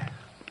 boy.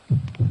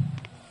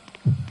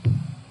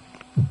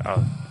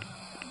 Oh,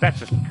 that's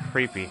just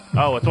creepy.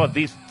 Oh, it's one of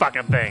these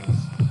fucking things.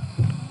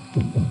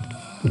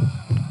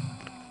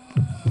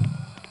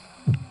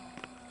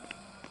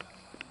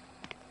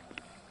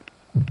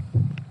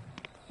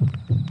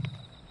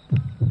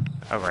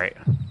 Oh, right.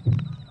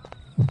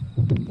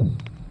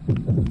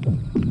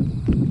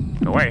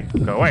 Go away,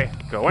 go away,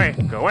 go away,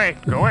 go away,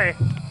 go away.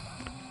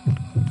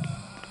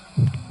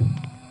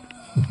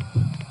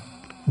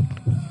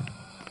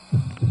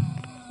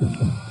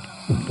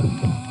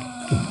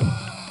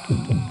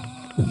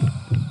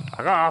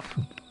 Fuck off.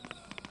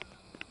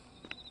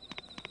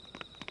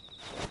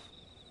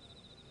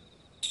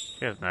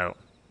 Here's a note.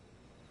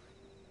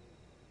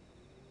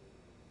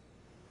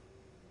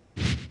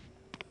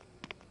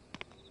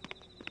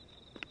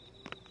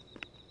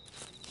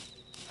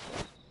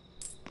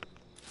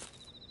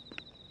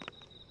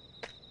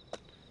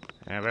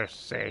 Yeah, better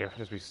save.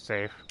 Just be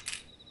safe.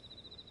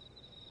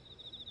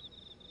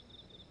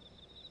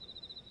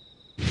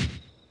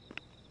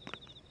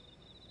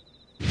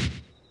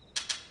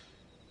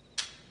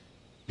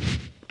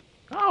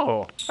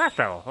 Oh, fast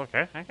travel.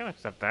 Okay, I can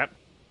accept that.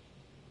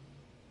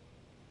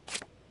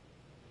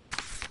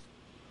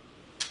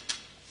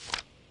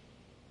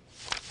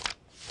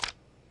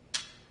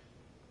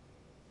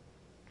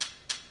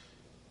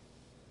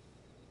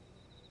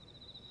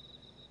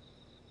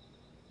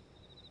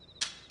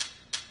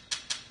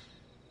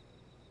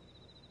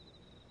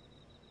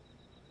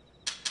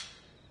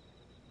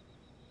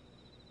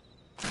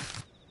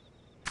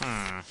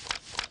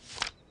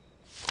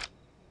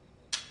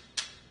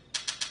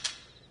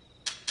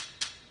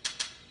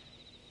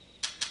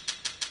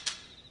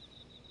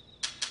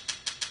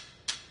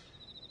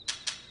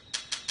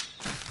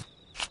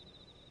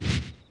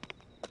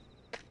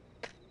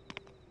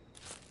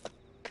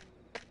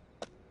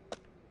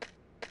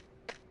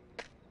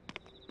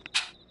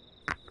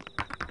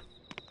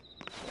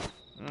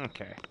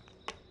 Okay.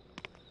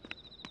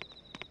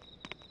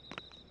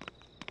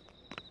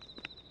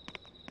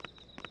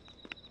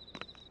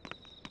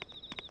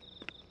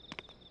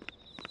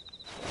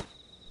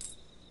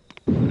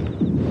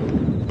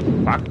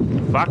 Fuck,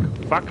 fuck,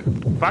 fuck,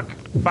 fuck,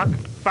 fuck,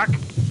 fuck.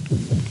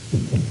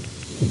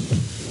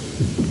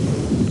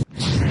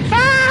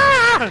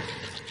 Ah!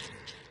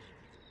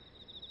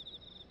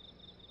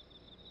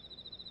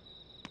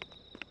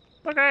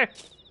 Okay.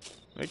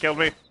 They killed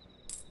me.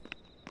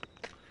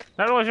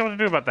 Not really sure what to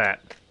do about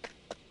that.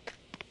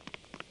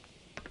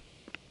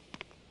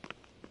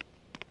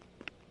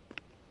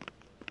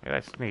 Yeah,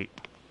 that's neat.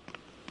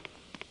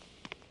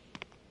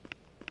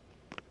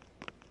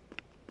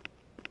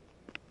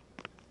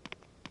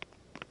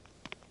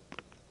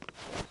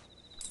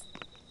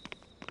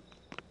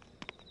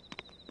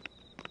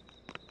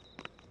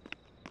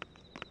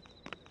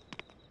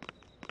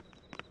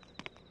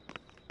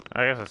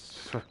 I guess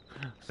it's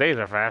saves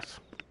are fast.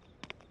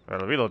 Or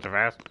the reloads are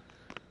fast.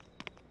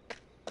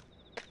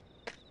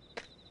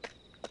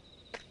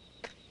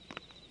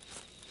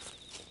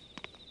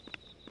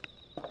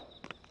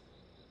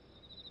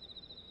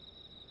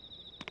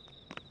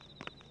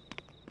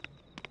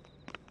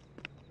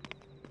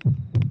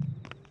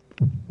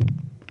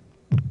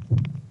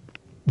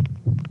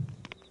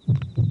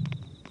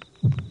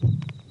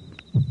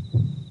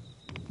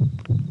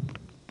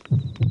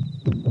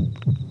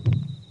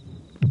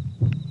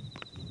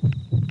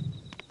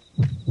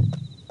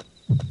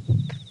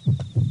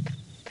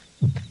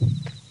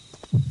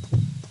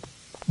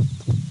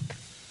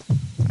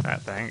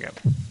 That thing. Yep.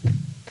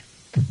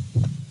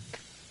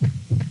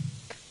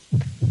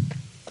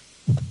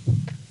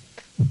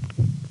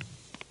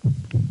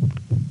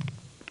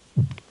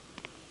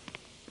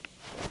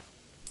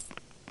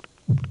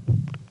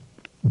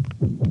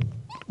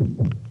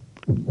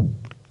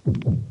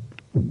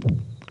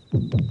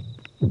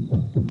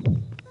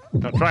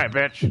 Don't try it,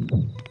 bitch.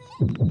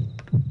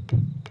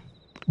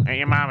 Ain't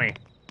your mommy.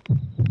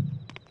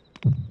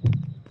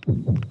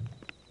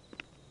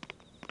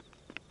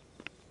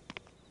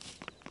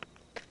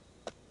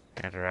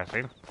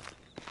 Interesting.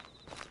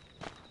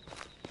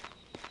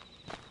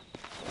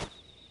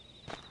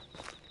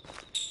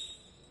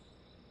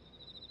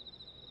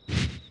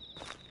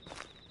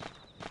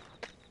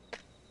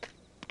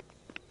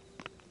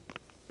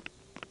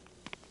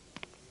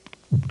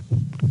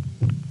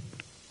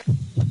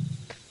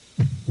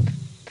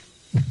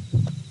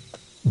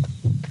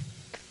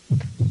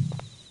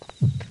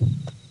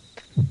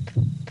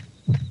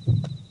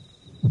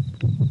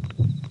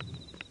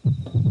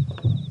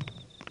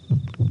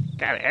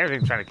 God,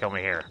 everything's trying to kill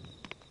me here.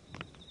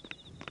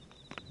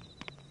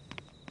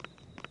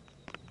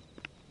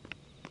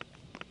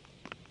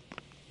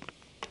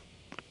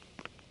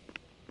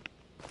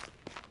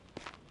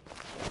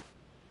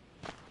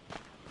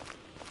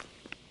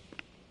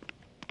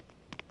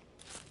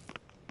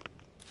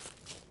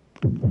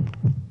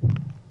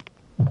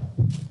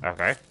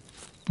 Okay.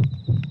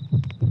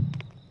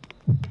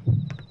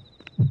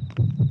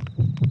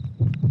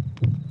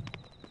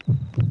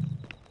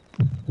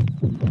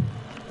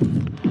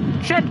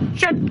 Shit!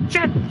 Shit!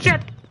 Shit!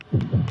 Shit!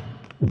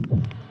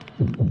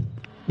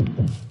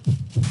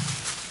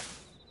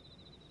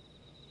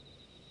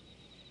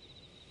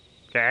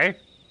 Okay.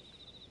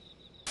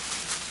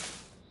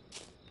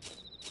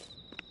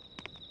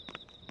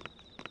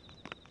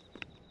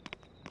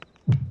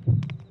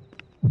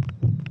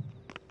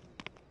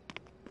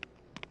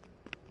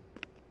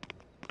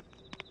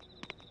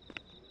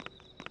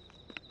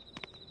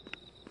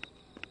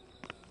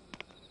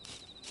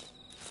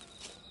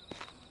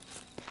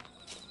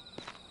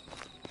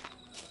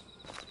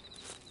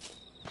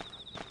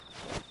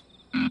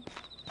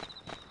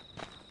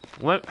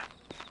 What?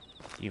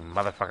 You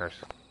motherfuckers.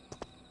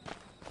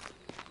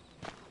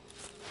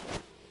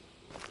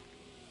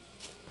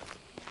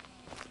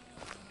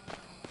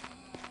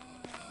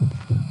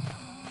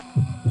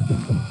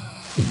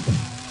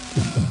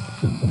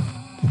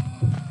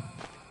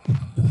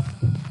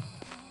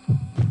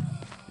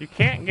 You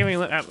can't give me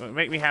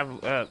make me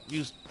have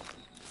use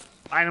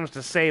items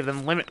to save,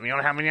 then limit me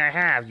on how many I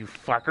have, you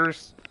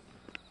fuckers.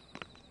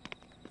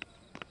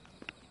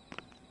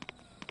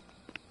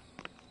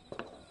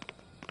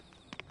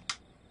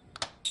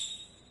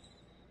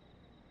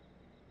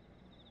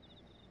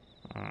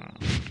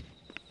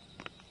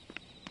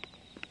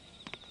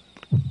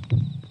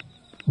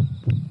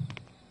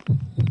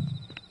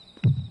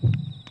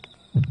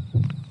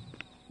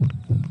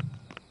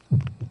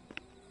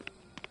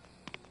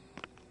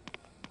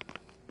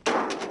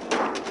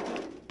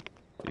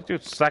 These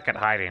dudes suck at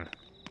hiding.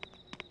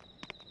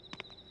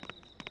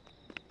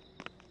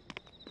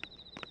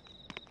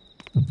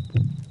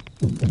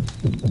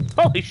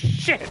 Holy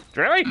shit!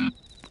 Really?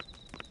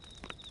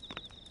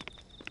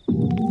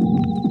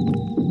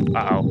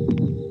 Uh-oh.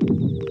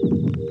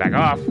 Back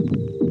off.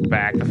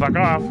 Back the fuck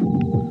off.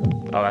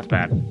 Oh, that's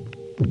bad.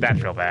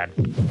 That's real bad.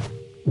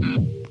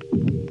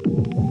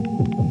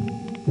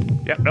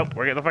 Yep, nope,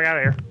 we're getting the fuck out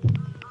of here.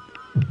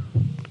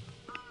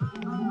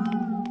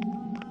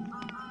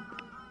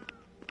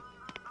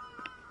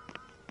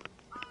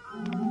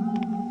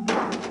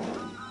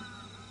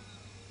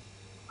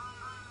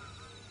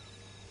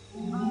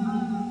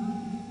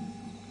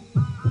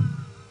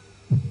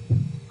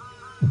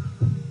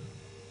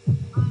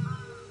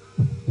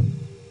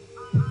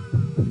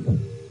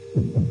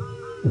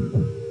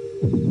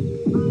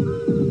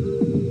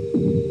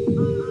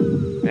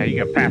 Yeah,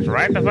 you can pass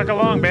right the fuck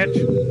along, bitch.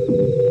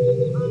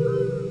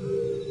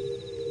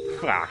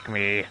 Fuck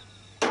me.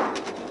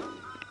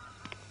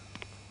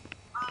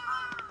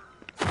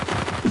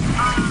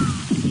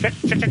 Shit,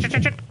 shit, shit, shit,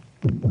 shit, shit.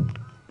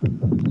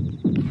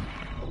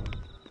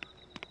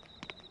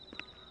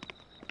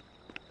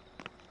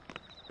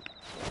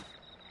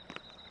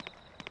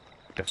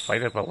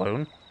 Deflated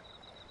balloon?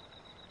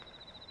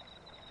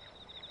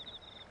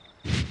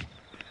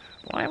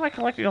 Why am I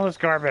collecting all this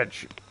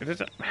garbage? It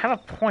doesn't have a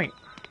point.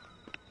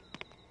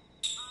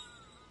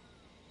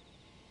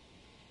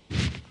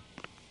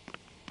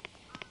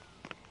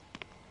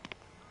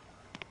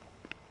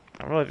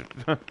 I'm really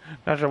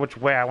not sure which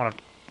way I want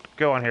to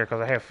go on here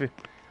because I have he's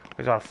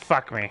gonna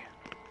fuck me.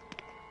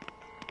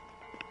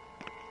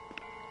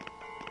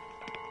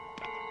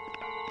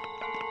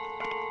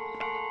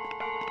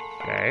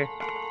 Okay.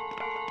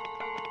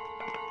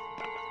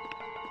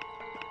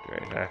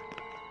 Great.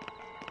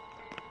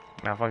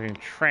 Malfunctioning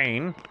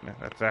train.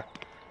 That's a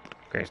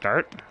great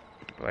start.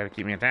 Way to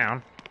keep me in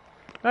town.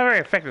 Not very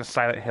effective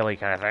Silent Hilly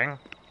kind of thing.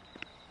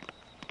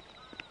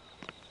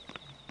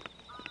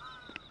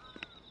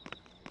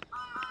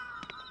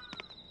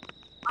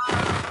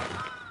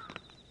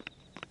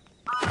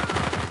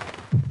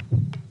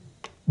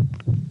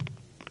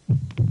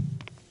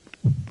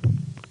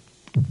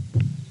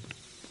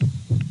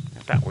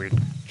 That's that weird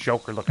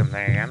Joker looking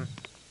thing again.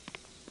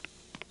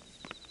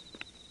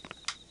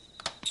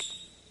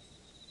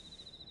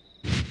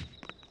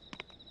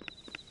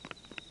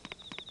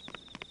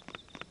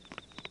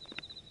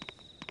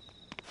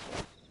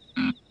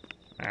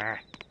 Ah.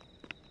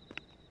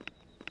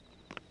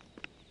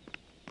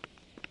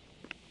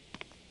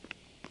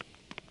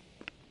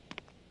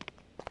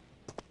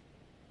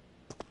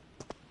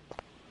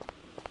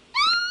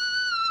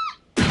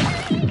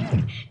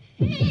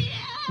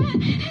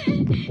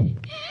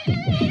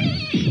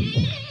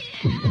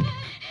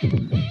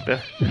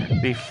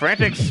 The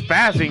frantic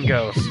spazzing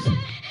ghost.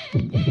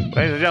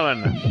 Ladies and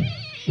gentlemen.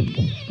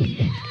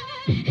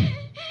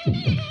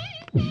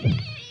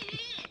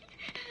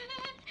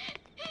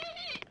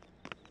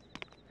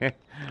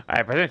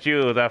 I present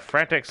you the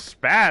frantic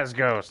spaz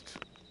ghost.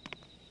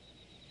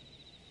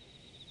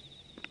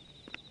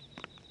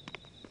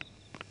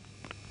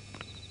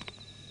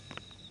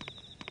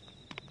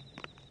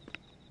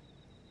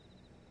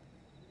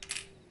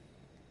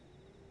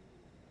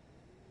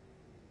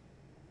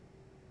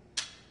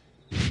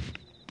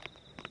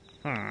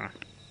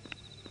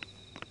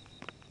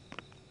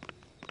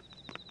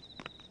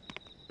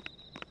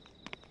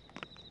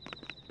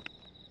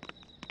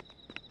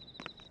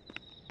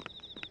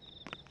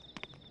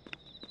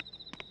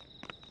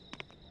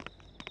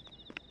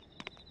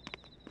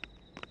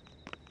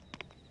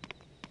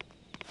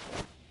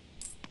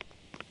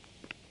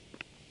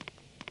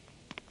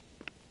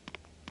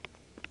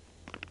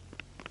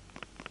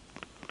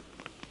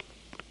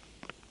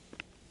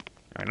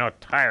 I know a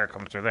tire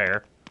comes through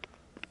there.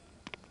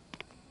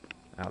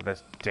 Oh,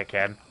 this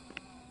dickhead.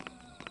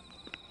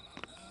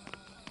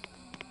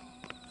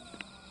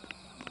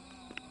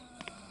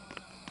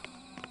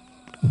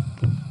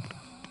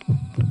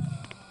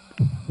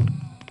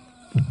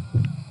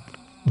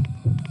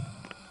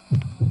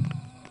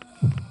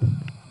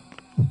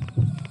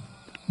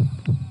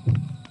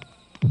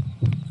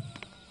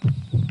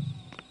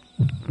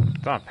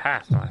 It's on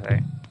past, I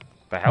think.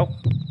 The hell?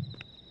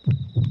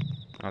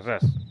 What's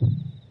this?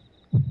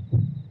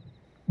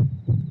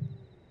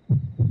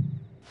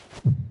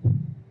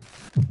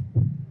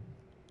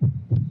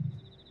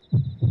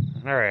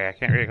 Alright, I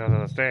can't read it because of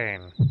the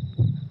stain.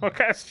 What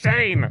kind of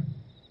stain?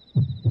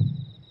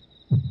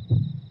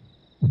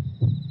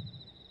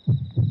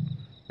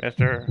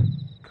 Mr.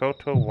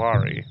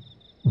 Kotowari.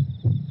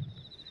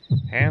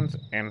 Hands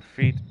and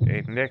feet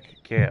a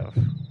nick give.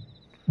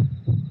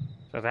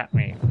 So that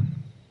mean?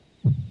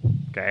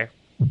 Okay.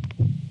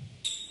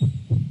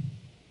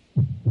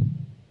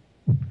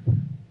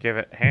 Give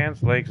it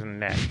hands, legs, and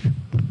neck.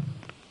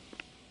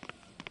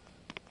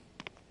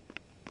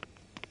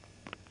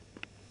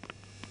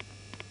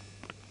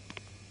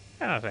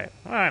 I'll say,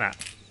 why not?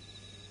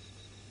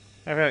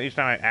 I feel like each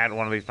time I add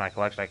one of these to my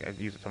collection, I can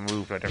use it to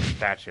move to a different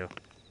statue.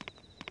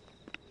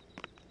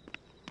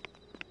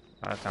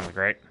 Oh, that sounds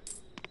great.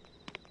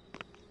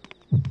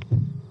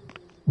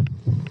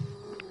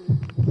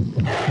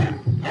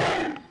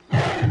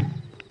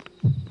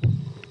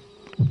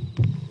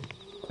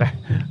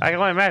 I can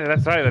only imagine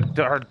that's why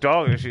her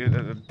dog she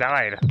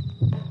died.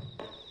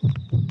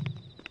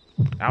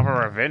 Out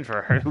for revenge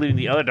for her leaving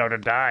the other dog to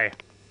die.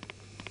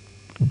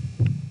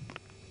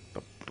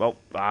 Oh,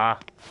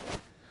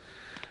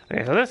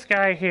 Okay, so this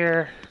guy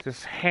here,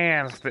 this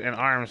hands and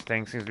arms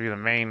thing seems to be the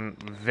main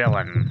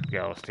villain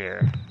ghost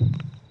here.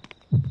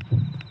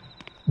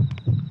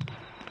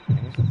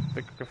 Here's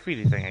the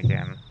graffiti thing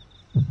again.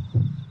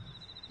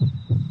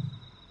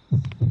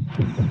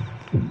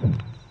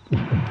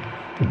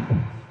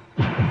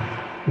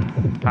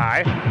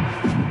 Hi.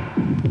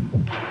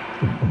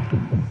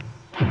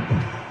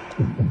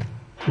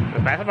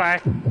 Just pass it by.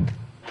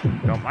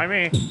 Don't mind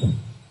me.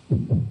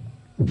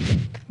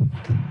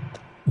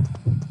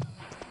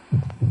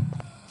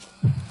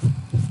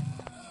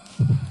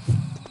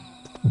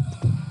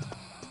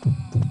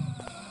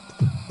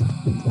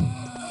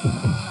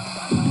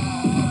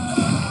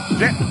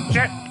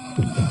 Shit!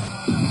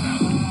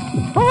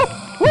 Woo!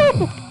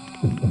 Woo!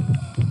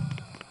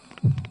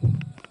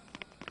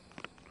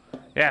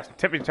 Yeah,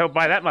 tippy toe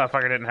by that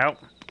motherfucker didn't help.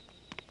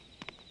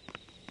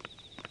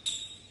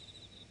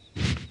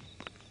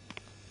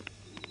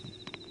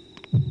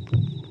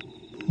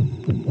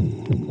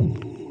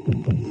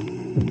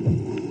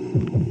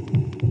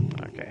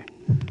 Okay,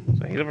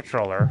 so he's a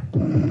patroller.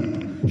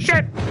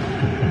 Shit!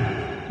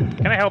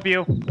 Can I help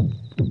you?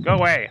 Go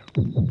away.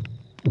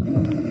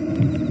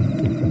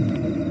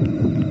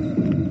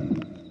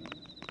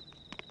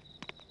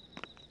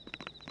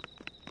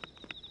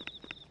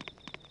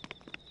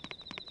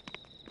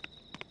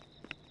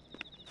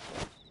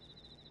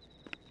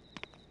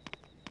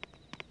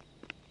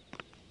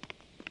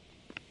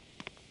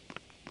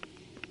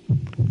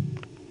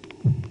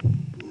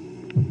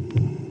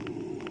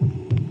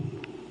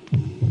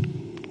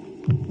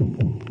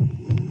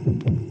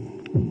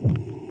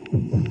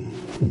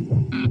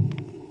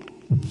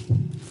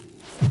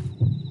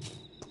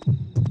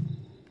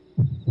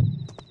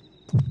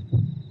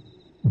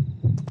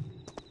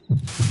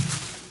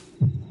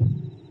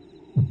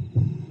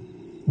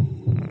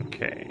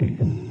 Okay.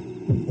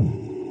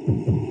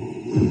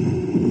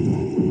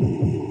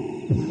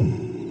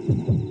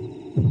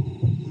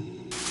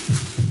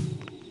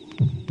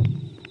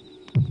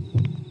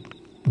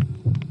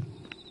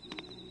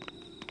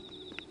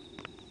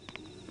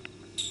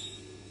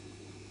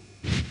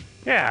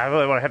 Yeah, I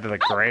really want to head to the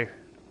grave.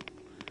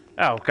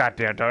 Oh,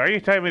 goddamn dog. Are you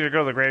telling me to go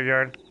to the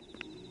graveyard?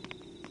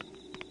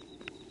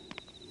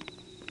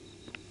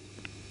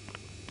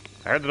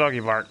 I heard the doggy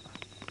bark.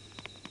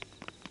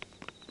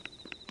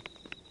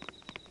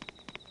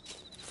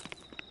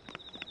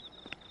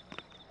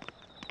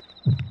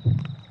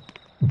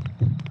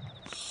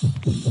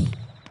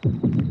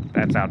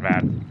 That sounds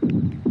bad.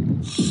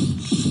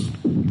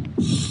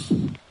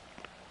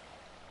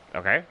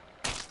 Okay.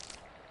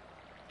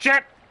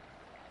 Shit!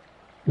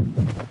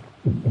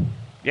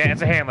 Yeah,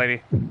 it's a hand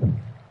lady.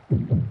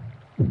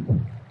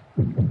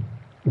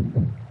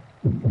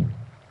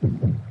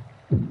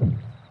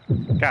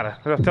 Gotta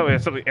tell me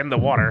there's something in the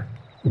water.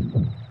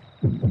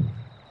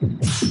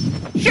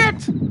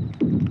 Shit!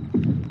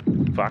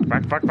 Fuck,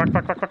 fuck, fuck, fuck,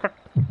 fuck, fuck, fuck, fuck.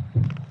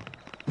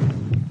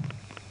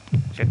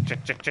 Shit, shit,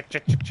 shit, shit,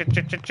 shit, shit,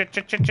 shit, shit, shit,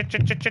 shit, shit, shit,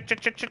 shit, shit, shit,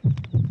 shit, shit, shit.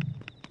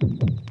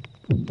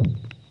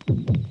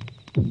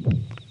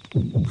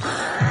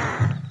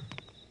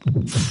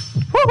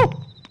 Woo!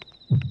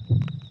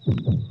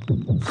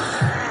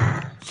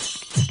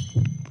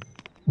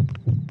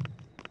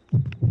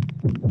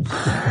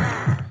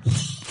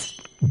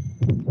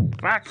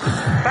 Fuck!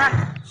 Fuck!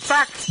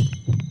 Fuck!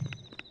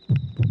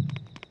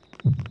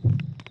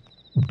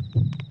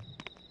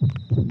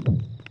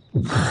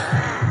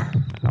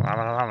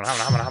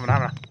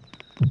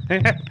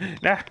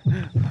 No,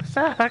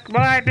 suck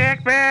my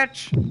dick,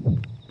 bitch!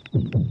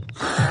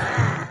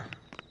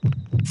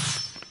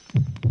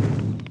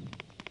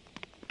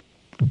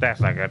 That's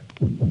not good.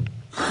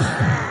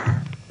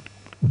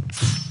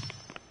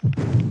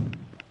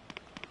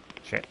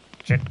 Shit,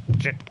 shit,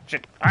 shit,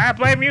 shit. I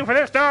blame you for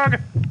this, dog!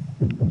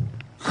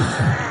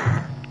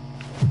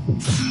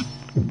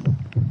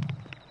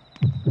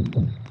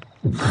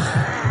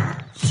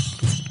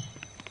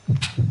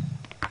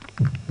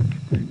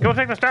 Go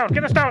take the stone!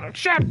 Get the stone!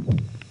 Shit!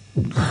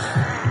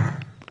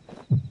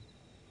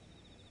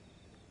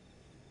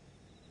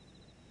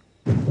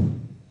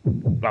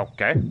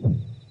 Okay.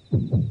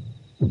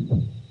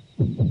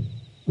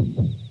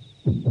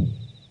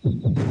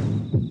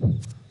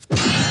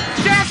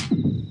 Shit!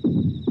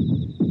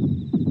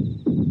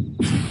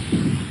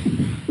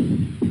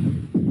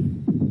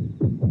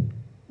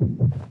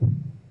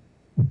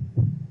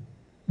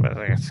 What,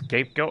 like a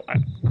scapegoat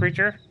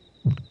creature?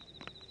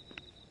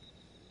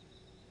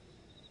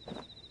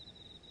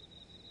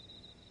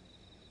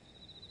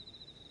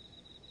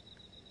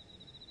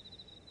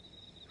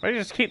 Why don't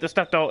you just keep the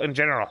stuffed doll in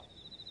general?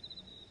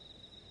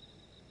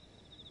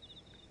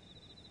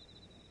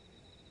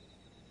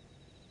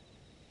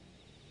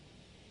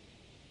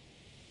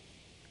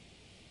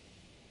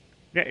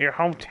 Yeah, your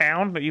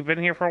hometown, but you've been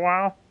here for a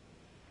while?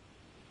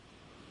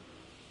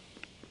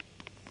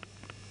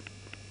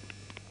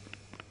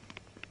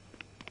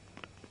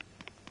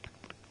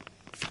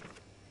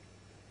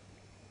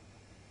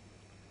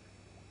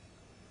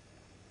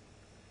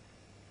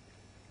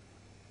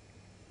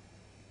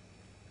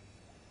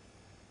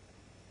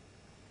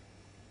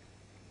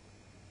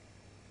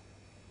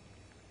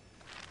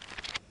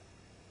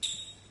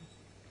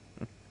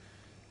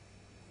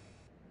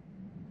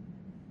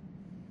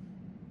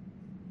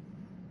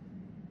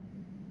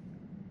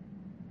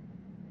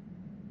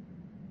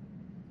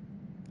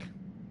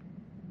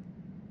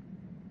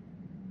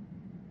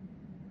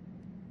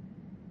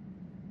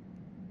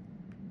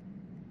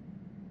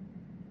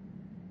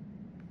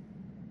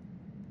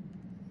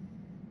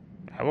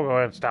 I will go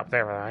ahead and stop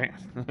there for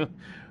the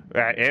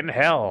night. In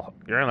hell.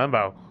 You're in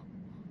limbo.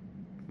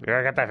 I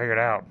got that figured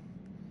out.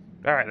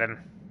 Alright then.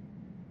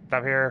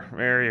 Stop here.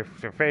 Remember your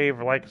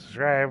fave, like,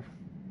 subscribe.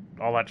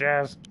 All that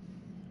jazz.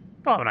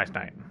 Y'all have a nice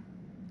night.